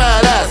 dripped in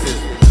fat asses.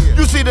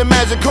 You see the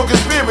magical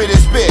conspiracy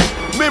spit.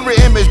 Mirror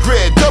image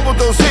grid, double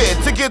dose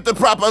hit to get the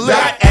proper lift.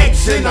 Got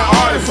X in the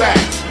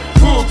artifacts,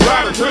 full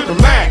throttle to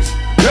the max.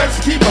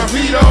 Let's keep our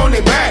feet on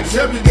their backs.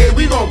 Every day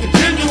we gon'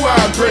 continue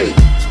our grade.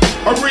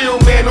 A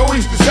real man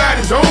always decide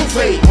his own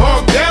fate.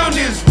 Mark down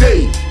this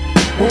day.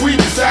 When we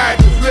decide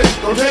to flip,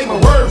 don't take my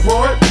word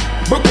for it.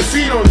 Book a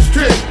seat on the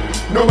strip.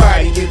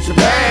 Nobody gets a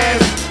pass.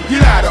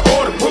 Get out of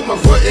order, put my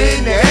foot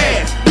in the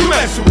ass. You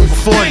messing with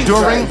before,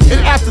 during,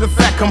 and after the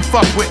fact, come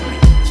fuck with me.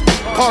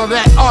 All of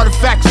that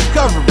artifact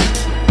discovery.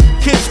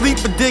 Can't sleep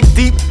but dig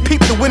deep.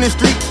 Peep the winning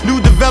streak. New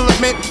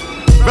development.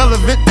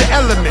 Relevant to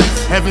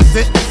elements. Heaven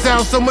sent.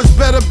 Sounds so much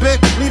better, bit.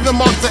 Leaving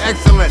marks of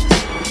excellence.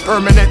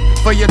 Permanent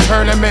for your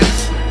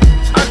tournaments.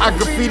 I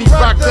graffiti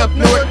rocked up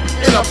Newark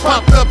in a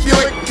popped up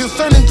Buick.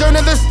 Concerning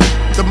journalists,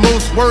 the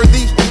most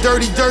worthy in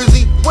dirty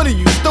Jersey. What are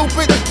you,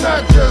 stupid? It's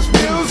not just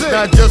music.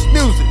 Not just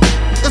music.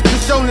 It's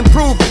been shown and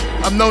proven.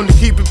 I'm known to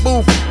keep it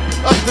moving.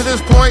 Up to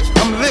this point,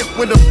 I'm lit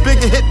with a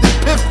bigger hit than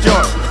Piff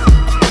Joint.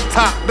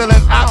 Top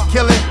billing, out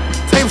killing,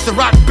 tapes to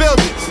rock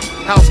buildings.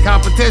 House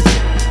competition.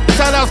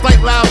 Shoutouts like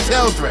loud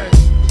children.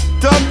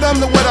 Dumb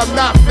to what I'm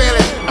not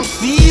feeling. I'm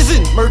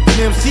seasoned, murking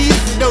MCs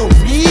for no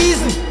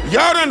reason.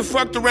 Y'all done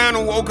fucked around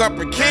and woke up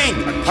a king.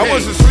 I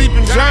was a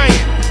sleeping giant.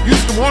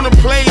 Used to wanna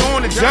play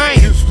on the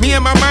Giants. Me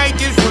and my mic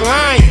is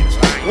reliant.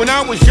 When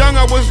I was young,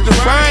 I was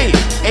defiant.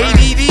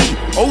 ADD,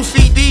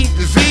 OCD,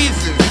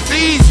 diseases,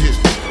 seizures.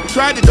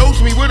 Tried to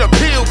dose me with a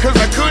pill cause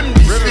I couldn't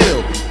be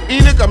still.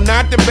 Enoch, I'm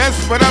not the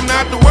best, but I'm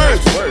not the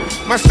worst.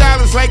 My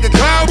style is like a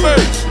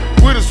cloudburst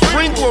with a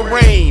sprinkle of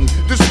rain,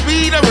 the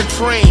speed of a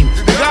train,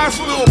 the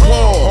gospel of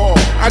Paul.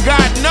 I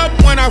gotten up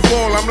when I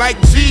fall, I'm like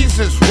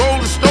Jesus, roll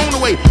the stone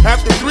away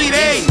after 3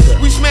 days.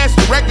 We smashed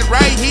the record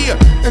right here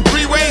in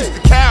 3 ways.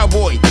 The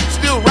cowboy,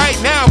 still right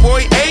now,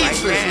 boy,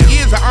 ageless. For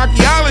years, an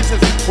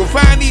archaeologist will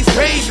find these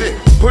pages,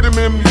 put them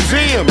in a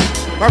museum.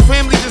 My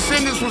family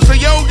descendants will say,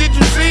 yo, did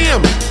you see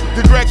him?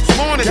 The direct this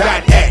morning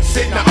got X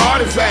in the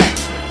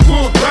artifacts,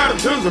 full throttle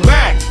to the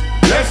max.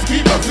 Let's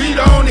keep our feet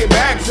on their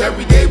backs.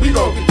 Every day we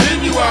gon'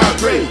 continue our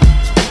grade.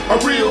 A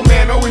real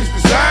man always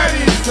decide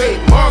his fate.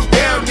 Mark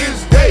down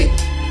this day.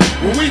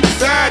 When we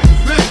decide to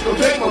flip, don't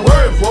take my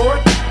word for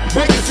it.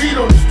 Book a seat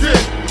on the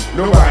strip.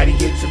 Nobody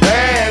gets a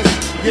pass.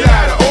 Get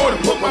out of order,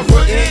 put my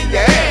foot in the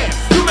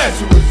ass. You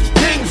messing with some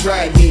kings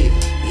right here.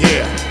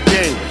 Yeah,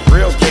 king,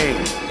 real king.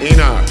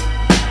 Enoch.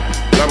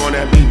 Love on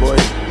that beat, boy.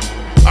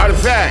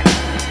 Artifact.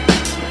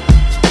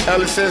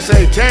 Elucid Mr.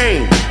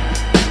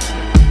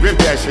 Rip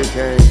that shit,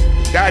 Kane.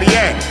 Daddy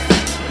X,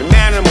 the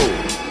Manimal,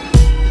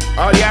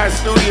 all y'all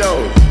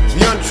studios,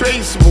 the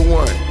untraceable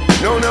one,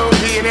 no known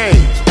DNA.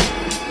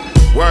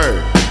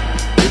 Word,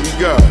 here we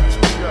go.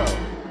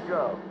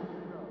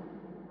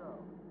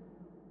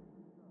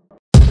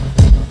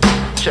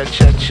 Check,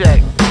 check,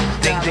 check.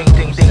 Ding, ding,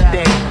 ding, ding,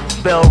 ding.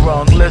 Bell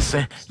rung,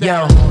 listen,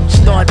 yo,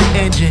 start the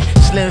engine.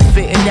 Slim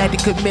fitting at the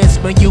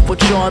commencement. You put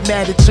your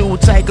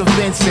attitude, tight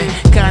convincing.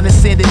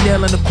 Condescending,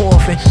 nail in the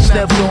coffin.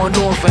 Slept on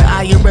orphan,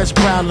 IRS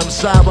problem.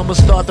 Sob, I'ma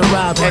start the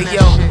robbery. Hey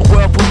yo,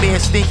 world premiere,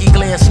 stinky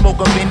glare. Smoke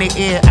up in the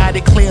air, I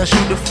declare,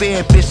 shoot the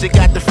fear. Bitch, that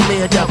got the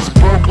flare, that was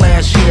broke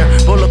last year.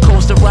 Roller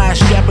coaster ride,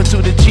 strapping to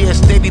the chair.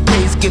 Steady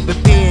pace, get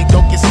prepared,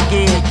 don't get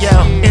scared,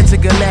 yo.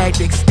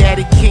 Intergalactic,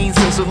 static kings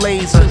as a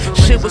laser.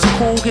 Shit was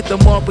cool, hit the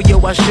mark, but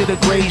yo, I should've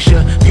grazed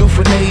ya.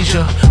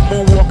 Euthanasia,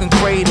 moonwalking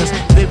craters,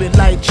 vivid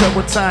light,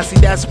 trouble time, see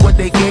that's what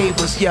they gave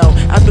us, yo.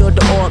 I built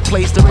the art,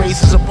 place the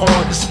races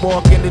apart, the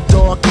spark in the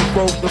dark, and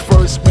broke the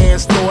first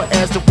man's thought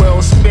as the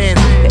world spins.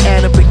 The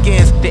atom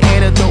begins, the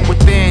antidote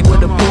within,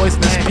 with a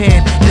poisonous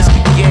pen. This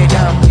begin,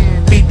 yo.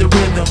 Beat the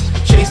rhythm,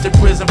 chase the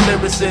prism,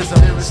 lyricism.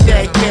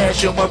 Stack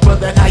cash, yo, my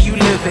brother, how you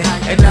living?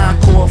 And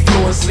encore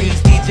floor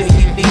seats, DJ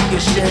Unique,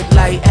 your shed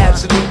light,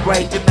 absolute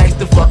right, tonight's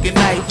the fucking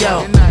night,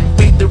 yo.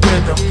 Beat the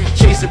rhythm,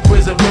 chase the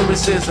prism,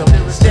 lyricism.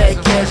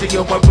 Stack cash,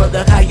 yo, my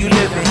brother, how you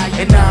living?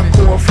 And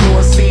encore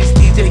floor seats,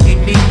 DJ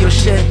Unique, your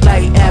shed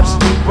light,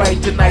 absolute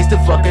right, tonight's the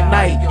fucking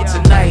night.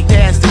 Tonight,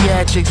 dance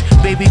theatrics,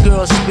 baby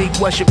girl, speak,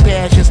 what's your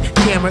passions?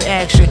 Camera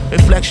action,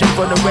 reflection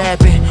from the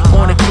rapping.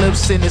 On the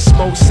clips and the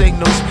smoke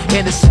signals,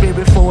 in the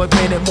spirit for a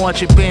minute,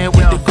 marching band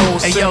with the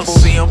gold symbol. Yo,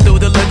 see him through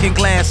the looking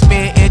glass,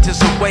 mere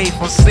inches away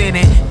from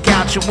sinning.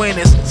 Count your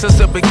winners since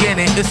the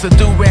beginning. It's a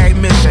do-rag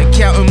mission,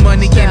 counting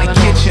money in the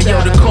kitchen. Yo,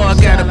 the car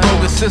got a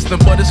bogus system,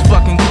 but it's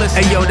fucking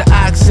glisten. Hey, yo, the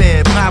ox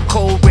head, pop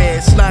cold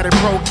red, slotted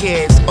pro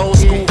kids. Old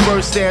school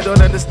verse that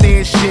don't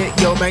understand shit.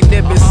 Yo,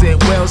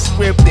 magnificent, well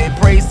scripted,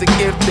 praise the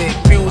gifted,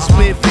 feel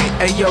spiffy.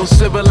 Hey, yo,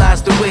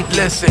 civilize the wicked.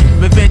 Listen,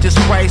 revenge is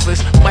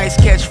priceless. Mice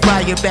catch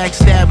fire,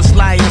 backstabbers,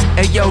 liars.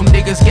 Hey, yo,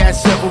 niggas got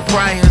several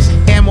priors.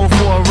 Ammo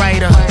for a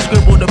writer,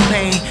 scribble the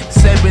pain.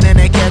 7 in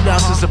that cat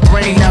house is a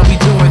brain. Now we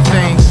doing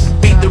things.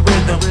 Beat the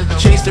rhythm,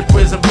 chase the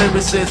prism,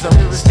 lyricism.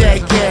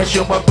 Stack cash,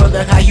 yo, my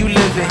brother, how you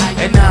living?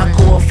 And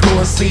encore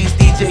floor seats,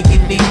 DJ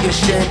Unique, your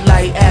shed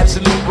light,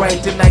 absolute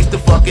right. Tonight's the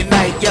fucking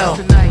night, yo.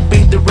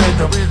 Beat the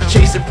rhythm,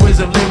 chase the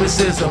prism,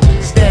 lyricism.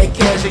 Stack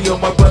cash, yo,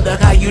 my brother,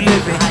 how you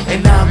living?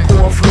 And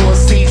encore floor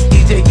seats,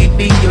 DJ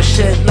Unique, your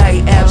shed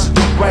light,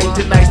 absolute right.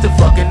 Tonight's the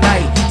fucking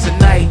night.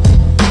 Tonight,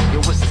 yo,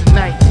 what's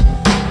tonight?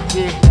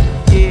 Yeah.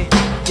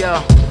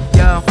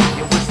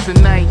 Yo, what's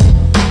tonight?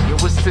 Yo,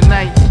 what's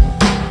tonight?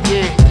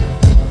 Yeah,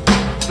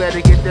 better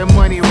get that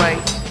money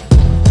right.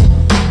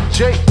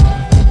 Jake.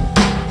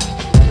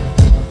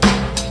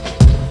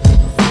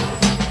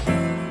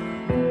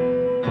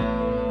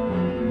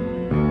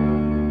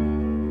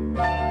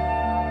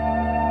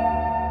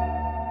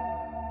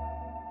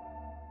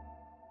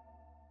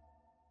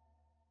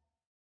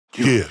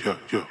 Yeah,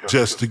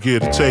 just to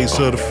get a taste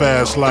of the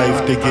fast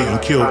life, they getting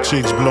killed.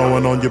 Chicks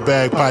blowing on your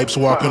bagpipes,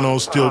 walking on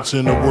stilts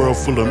in a world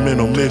full of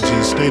mental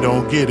midgets. They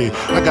don't get it.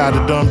 I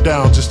gotta dumb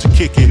down just to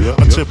kick it.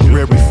 My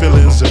temporary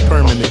feelings and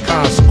permanent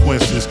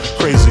consequences.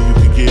 Crazy, you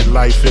could get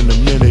life in a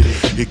minute.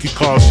 It could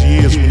cost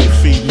years when you're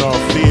feeding off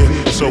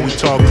fear. So we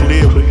talk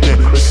clear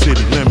within the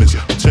city limits.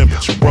 The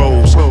temperature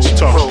rose. She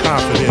talk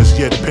confidence,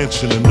 yet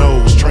pinching the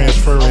nose,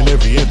 transferring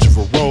every inch of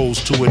a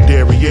rose to a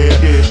derriere.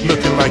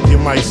 Looking like you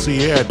might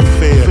see her at the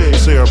fair.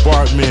 Sarah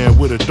Bartman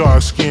with a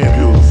dark skin,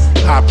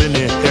 hopping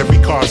in every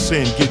car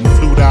sin, getting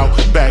flued out,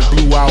 back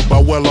blew out by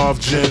well-off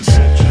gents,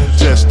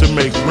 just to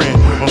make rent.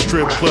 On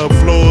strip club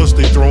floors,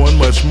 they throwing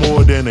much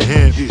more than a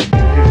hint.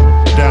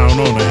 Down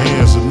on the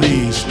hands and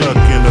knees, stuck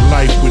in a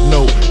life with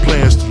no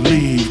plans to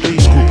leave.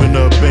 Scooping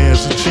up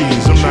bands of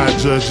cheese, I'm not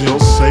judging,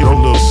 save a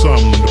little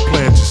something to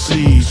plant your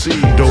seeds.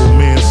 Dope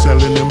men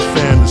selling them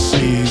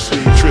fantasies,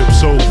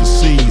 trips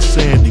overseas,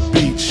 sandy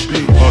beach.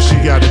 All she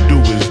gotta do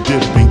is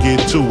dip and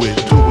get to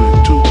it.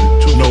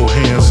 No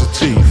hands or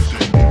teeth.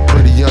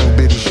 Pretty young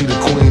bitty, she the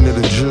queen of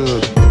the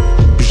jug.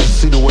 You should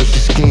see the way she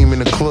scheme in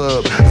the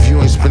club. If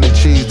you ain't spinning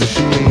cheese, then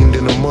she leaned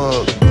in a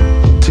mug.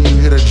 Till you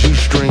hit her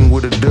G-string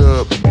with a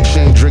dub.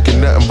 She ain't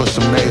drinking nothing but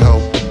some Neho.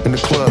 In the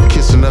club,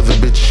 kissing other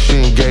bitches, she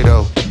ain't gay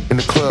though. In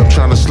the club,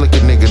 tryna slick a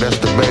nigga, that's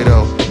the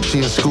Beto. She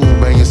in school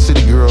banging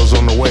city girls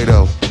on the way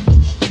though.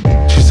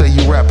 She say,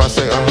 you rap, I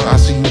say, I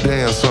see you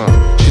dance,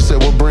 huh? She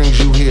said, what brings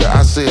you here?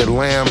 I said,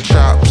 lamb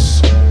chops.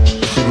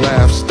 She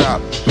laughed,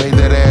 stopped, made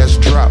that ass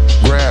drop.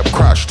 Grabbed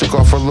crotch, took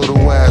off her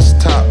little ass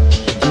top.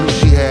 I knew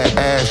she had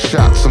ass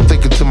shots. I'm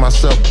thinking to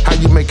myself, how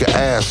you make an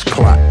ass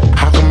clot?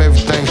 How come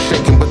everything's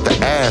shaking but the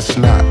ass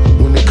not?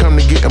 When it come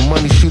to getting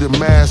money, she the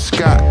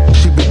mascot.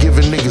 She be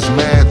giving niggas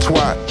mad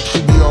twat.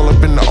 She be all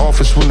up in the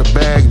office when the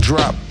bag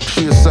drop.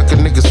 She a sucker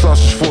nigga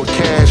sausage for a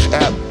cash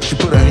app. She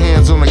put her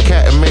hands on the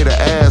cat and made her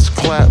ass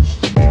clap.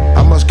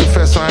 I must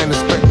confess I ain't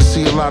expect to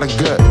see a lot of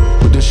gut,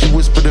 but then she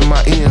whispered in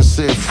my ear and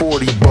said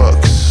 40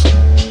 bucks.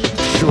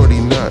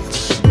 Shorty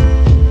nuts.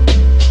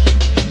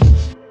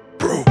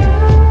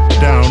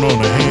 down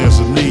on her hands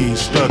and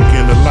knees, stuck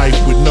in a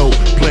life with no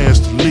plans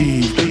to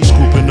leave,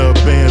 scooping up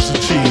bands of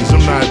cheese.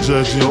 I'm not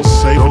judging,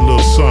 save a little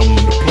something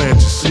to plant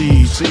your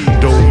seeds.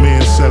 Dope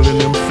men selling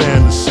them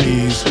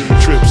fantasies,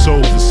 trips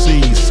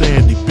overseas,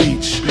 sandy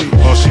beach.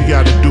 All she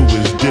gotta do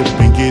is dip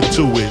and get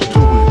to it.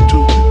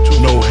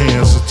 No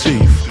hands or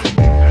teeth.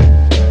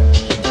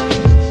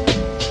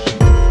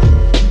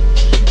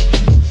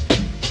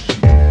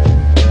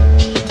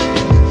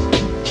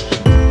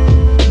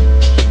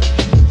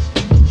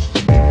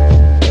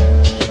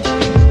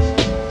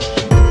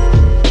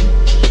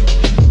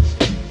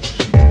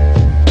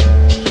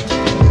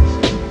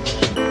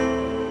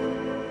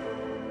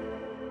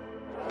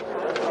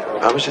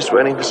 I was just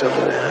waiting for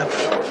something to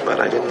happen, but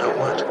I didn't know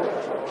what.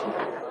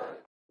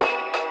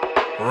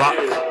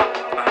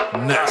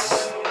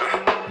 Rockness,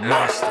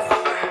 Monsta,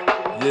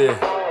 yeah.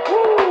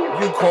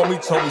 You call me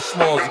Tony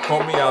Smalls, you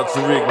call me out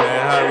Tariq,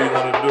 man. However you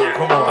wanna do it,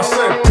 come on. I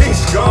said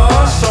peace,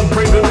 God. Some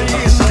pray to the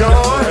east,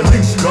 God. At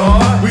least,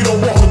 God. We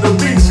don't walk with the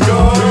beast,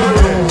 God.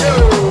 Yo,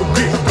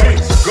 peace,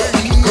 God.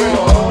 Peace,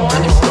 God.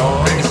 Peace,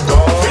 God.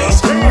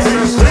 Peace,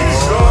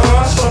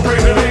 God. Some pray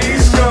to the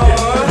east,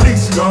 God. At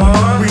least,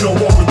 God. We don't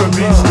walk with the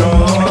beast,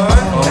 God.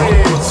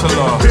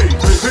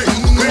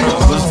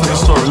 Listen to the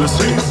story,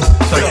 listen.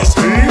 Check it.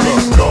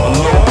 A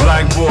little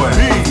black boy,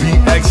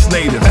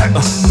 ex-native.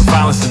 The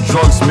violence and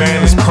drugs,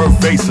 man, is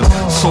pervasive,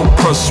 so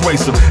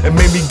persuasive. It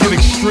made me get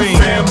extreme.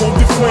 I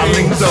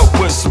linked up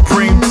with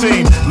Supreme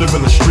Team,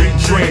 living a street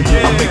dream.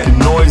 I'm making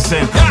noise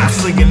and I'm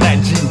slinging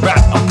that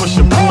G-rap. I'm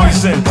pushing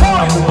poison.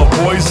 I move my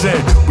boys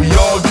in. We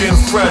all getting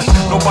fresh.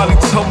 Nobody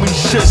tell me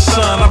shit,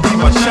 son. I beat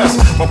my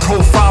chest. My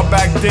profile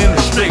back then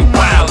is straight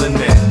wild in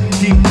there.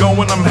 Keep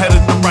going, I'm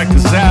headed to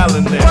Rikers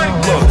Island there.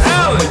 Look,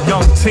 a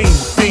young teen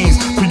with fiends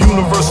for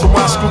Universal.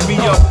 I scooped me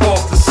up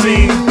off the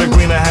scene. The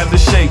green, I had to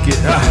shake it.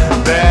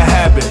 Bad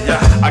habit.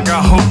 I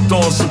got hooked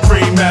on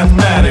supreme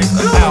mathematics.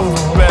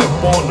 Alphabet,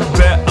 born to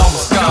bet, I'm a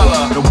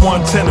scholar. The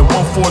 110 and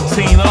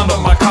 114 under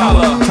my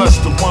collar.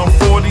 Touch the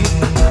 140,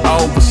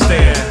 I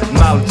overstand.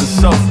 Knowledge of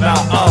self, now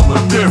I'm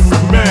a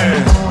different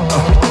man.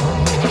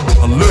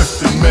 A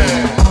lifted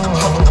man.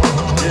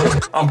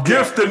 I'm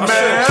gifted,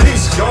 man.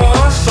 Peace,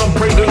 God. Some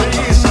pray to the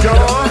east,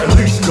 God. At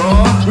least,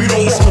 God. We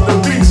don't walk with the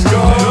beast,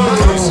 God.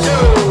 Peace,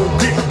 God.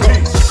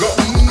 Peace, God.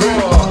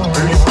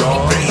 Peace,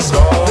 God. Peace,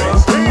 God.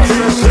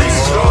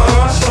 Peace,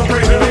 God. Some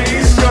pray to the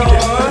east, God.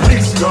 At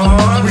least,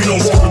 God. We don't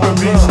walk with the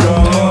beast,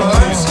 God.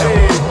 Peace, God.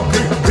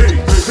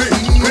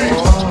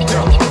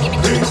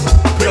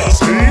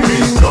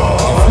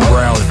 I'm from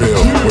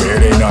Brownsville, where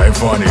it ain't nothing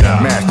funny.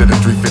 Master the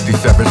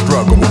 357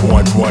 struggle with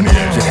 120.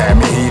 Shit had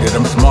me heated,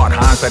 I'm smart.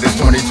 Hindsight is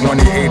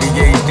 2020.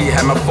 ADHD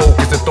had my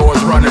focus, the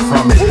thoughts running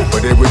from it.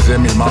 But it was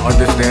in me, my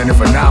understanding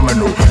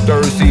phenomenal.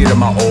 Third seed of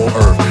my old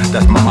earth.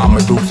 That's my mama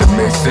dukes, it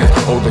makes sense.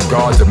 Older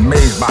gods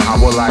amazed by how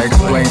will I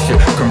explain shit.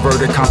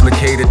 Converted,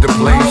 complicated to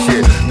plain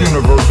shit.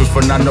 Universals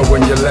for not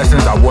knowing your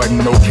lessons I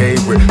wasn't okay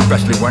with,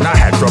 especially when I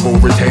had trouble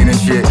retaining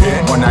shit.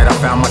 One night I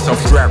found myself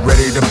strapped,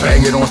 ready to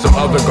bang it on some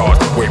other gods.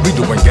 Wait, we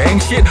doing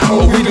gang shit?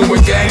 Oh, we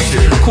doing gang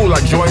shit. Cool,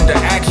 I joined the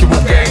actual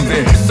gang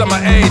then. Some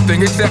of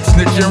anything except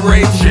snitch and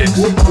rape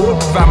chicks.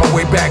 Found my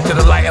way back to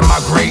the light of my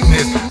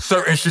greatness.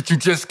 Certain shit you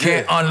just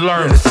can't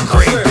unlearn. It's a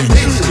great thing.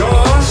 Peace,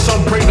 God.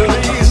 Some pray to the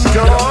east,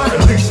 God.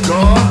 At least,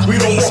 God. We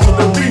don't walk with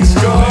the beast,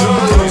 God.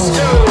 Peace,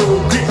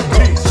 God.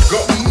 Peace,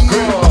 God.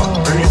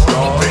 Peace,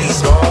 God.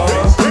 Peace, God.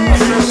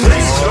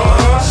 Peace,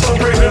 God. Some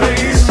pray to the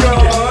east,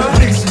 God. At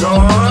least,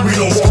 God. We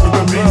don't walk with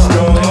the beast,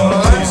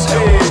 God. Peace,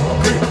 God.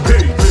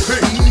 Peace,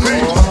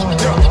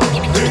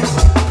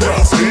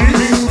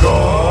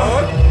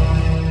 God.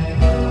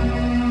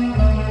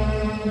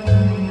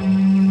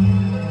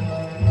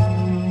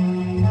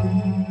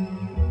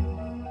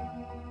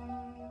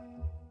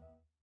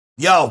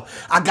 Yo,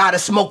 I got a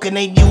smoking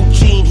in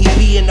Eugene, he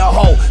be in the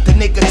hole. The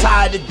nigga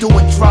tired of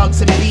doing drugs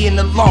and being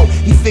alone.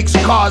 He fix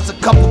cars, a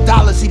couple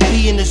dollars, he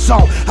be in the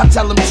zone. I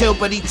tell him chill,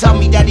 but he tell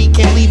me that he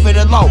can't leave it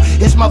alone.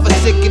 His mother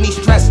sick and he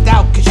stressed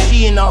out cause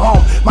she in the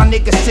home. My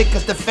nigga sick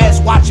cause the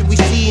feds watching, we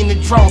see in the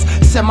drones.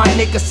 Send my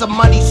niggas some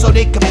money so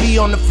they could be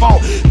on the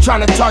phone.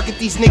 Tryna target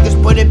these niggas,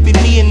 but it be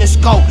me in the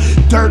scope.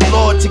 Third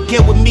lord, to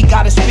get with me,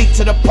 gotta speak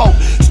to the Pope.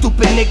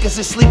 Stupid niggas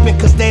is sleeping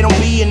cause they don't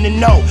be in the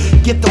know.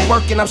 Get to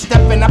work and I'm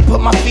stepping, I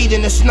put my feet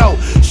in the snow.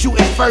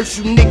 Shooting first,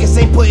 you niggas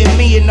ain't putting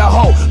me in the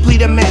hole.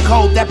 Bleed them in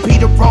cold, that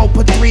Peter roll,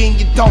 put 3 in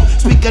your dome.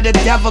 Speak of the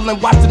devil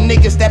and watch the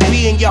niggas that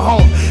be in your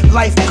home.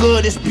 Life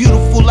good, it's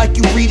beautiful like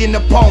you reading a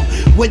poem.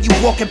 When you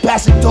walking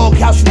past a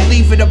doghouse, you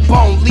leave it a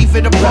bone, leave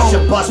it a bone.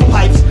 Pressure bust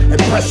pipes and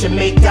pressure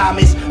make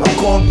diamonds. I'm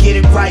gon' get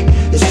it right,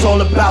 it's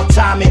all about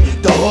timing.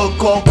 The hood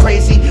go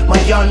crazy, my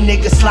young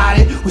nigga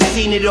sliding. We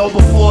seen it all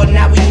before,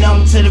 now we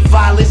numb to the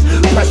violence.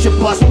 Pressure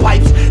bust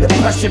pipes and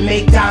pressure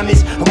make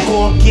diamonds. I'm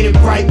gon' get it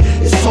right,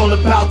 it's all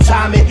about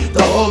timing.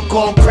 The hood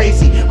go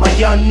crazy, My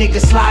young nigga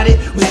slided.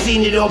 We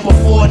seen it all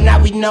before,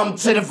 now we numb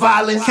to the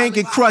violence. Can't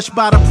get crushed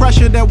by the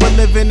pressure that we're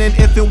living in.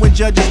 If and when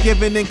judges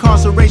giving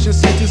incarceration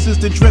sentences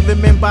to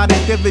driven men by the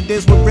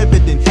dividends with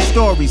riveting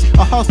stories.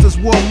 A hustler's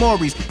war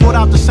mores. Pulled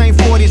out the same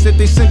 40s that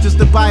they sentenced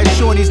to buy as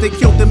shorties. They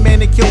killed the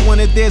man and killed one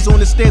of theirs on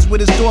the stairs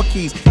with his door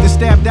keys. Then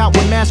stabbed out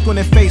with mask on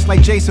their face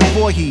like Jason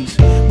Voorhees.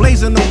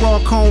 Blazing the raw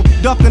cone,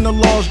 ducking the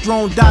law's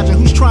drone, dodging.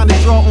 Who's trying to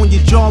draw on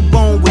your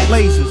jawbone with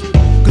lasers?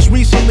 Cause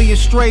recently a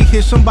stray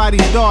hit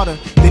somebody's daughter.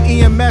 Then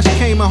EMS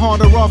came and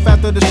hauled her off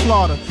after the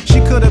slaughter. She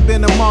could have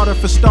been a martyr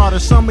for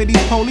starters. Some of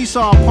these police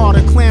are a part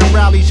of clan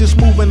rallies, just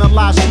moving a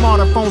lot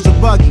smarter. Phones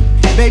are buggy.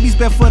 Babies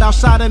barefoot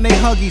outside and they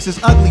huggies.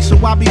 It's ugly, so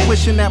I be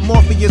wishing that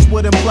Morpheus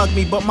wouldn't plug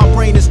me. But my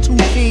brain is too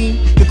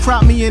keen to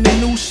crop me in a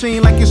new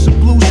scene like it's a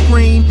blue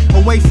screen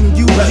away from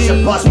Eugene.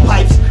 Pressure bust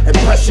pipes and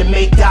pressure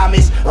make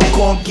diamonds. I'm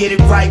gon' get it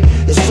right,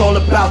 it's all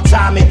about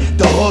timing.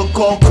 The hood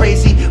gone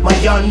crazy, my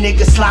young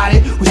nigga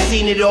sliding. We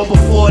seen it all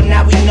before,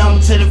 now we numb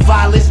to the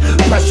violence.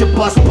 Pressure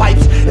bust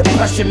pipes and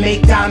pressure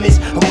make diamonds.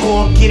 I'm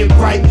gon' get it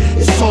right,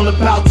 it's all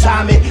about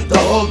timing. The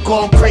hood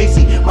gone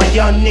crazy, my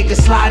young nigga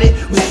sliding.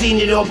 We seen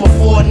it all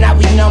before, now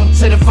we numb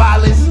to the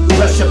violence.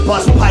 Pressure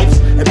bust pipes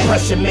and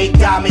pressure make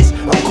diamonds.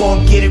 I'm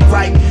gon' get it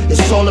right,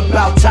 it's all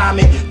about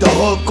timing. The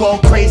hood gone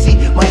crazy,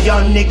 my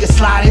young nigga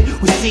sliding.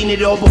 We seen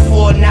it all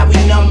before, now we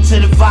numb to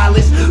the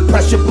violence.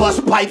 Pressure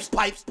bust pipes,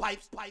 pipes,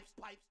 pipes, pipes,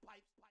 pipes,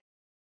 pipes.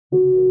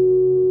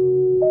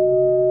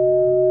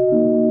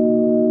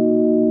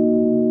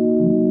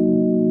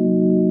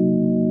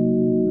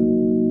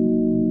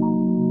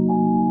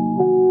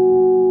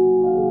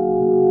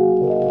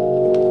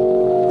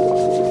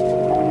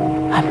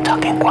 I'm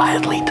talking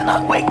quietly to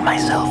not wake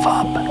myself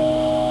up.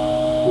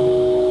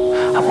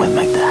 I'm with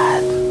my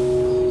dad.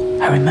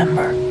 I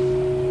remember.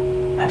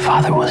 My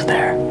father was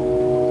there.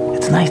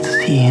 It's nice to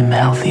see him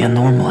healthy and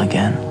normal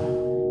again.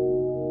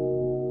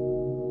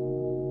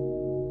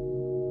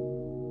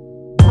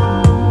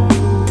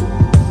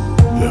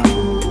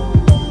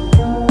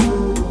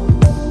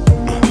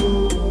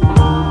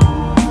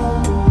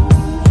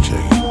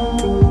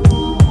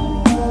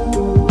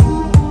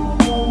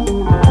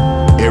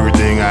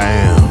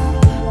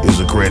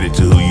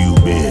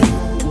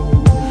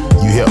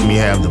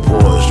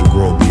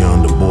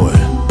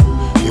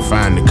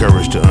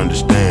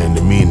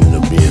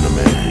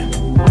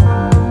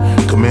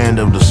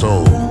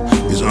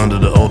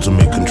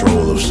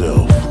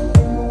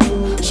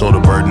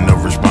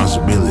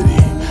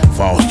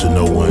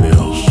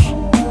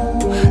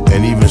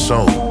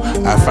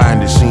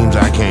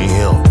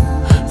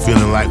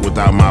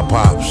 Without my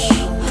pops,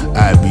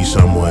 I'd be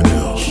someone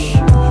else,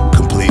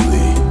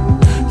 completely.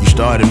 You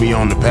started me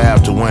on the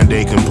path to one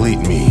day complete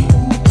me.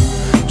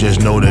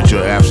 Just know that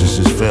your absence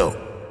is felt.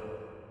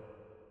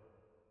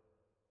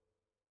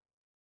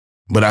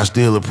 But I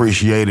still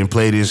appreciate and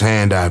play this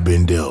hand I've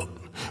been dealt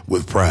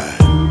with pride.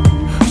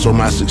 So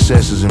my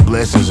successes and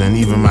blessings and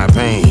even my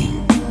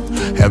pain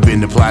have been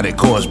the plotted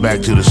course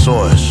back to the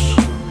source.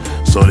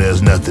 So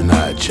there's nothing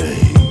I'd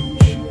change.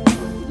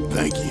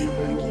 Thank you.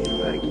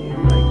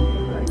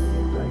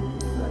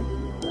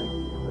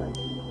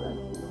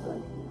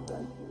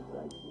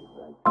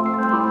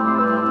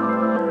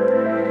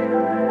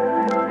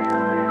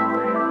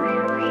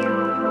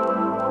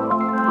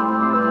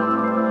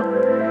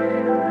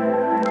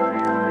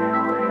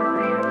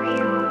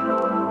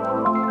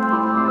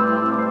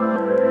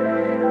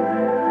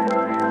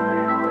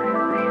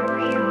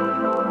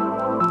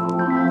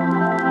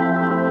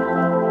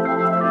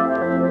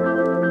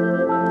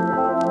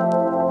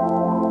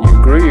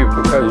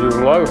 Because you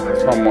love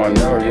someone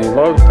or you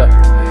love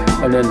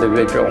an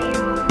individual.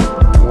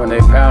 When they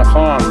pass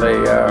on,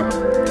 they are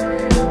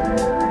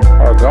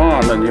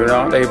gone and you're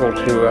not able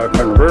to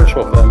converse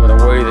with them in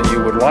a way that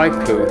you would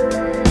like to.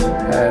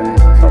 And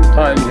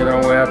sometimes, you know,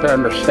 we have to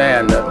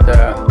understand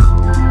that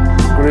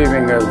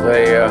grieving is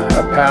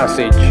a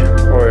passage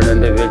for an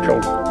individual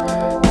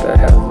that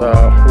has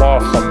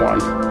lost someone.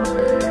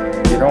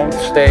 You don't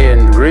stay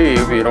and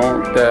grieve, you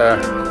don't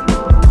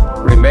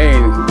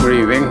remain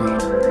grieving.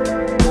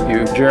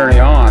 You journey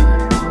on,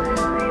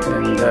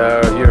 and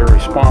your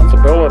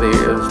responsibility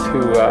is to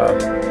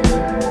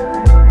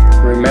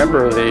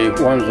remember the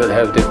ones that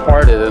have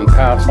departed and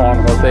pass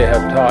on what they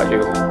have taught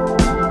you.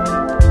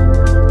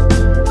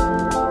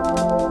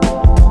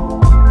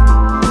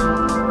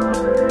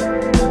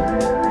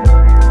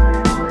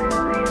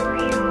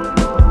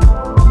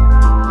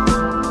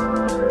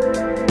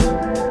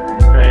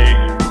 Hey,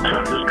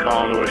 I'm just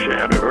calling to wish you a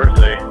happy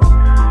birthday.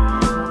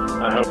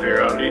 I hope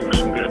you're out eating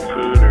some good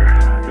food or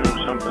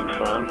something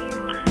fun.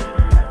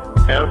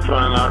 Have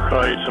fun. I'll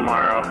call you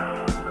tomorrow.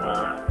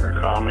 Or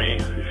call me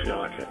if you feel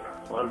like it.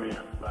 Love you.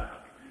 Bye.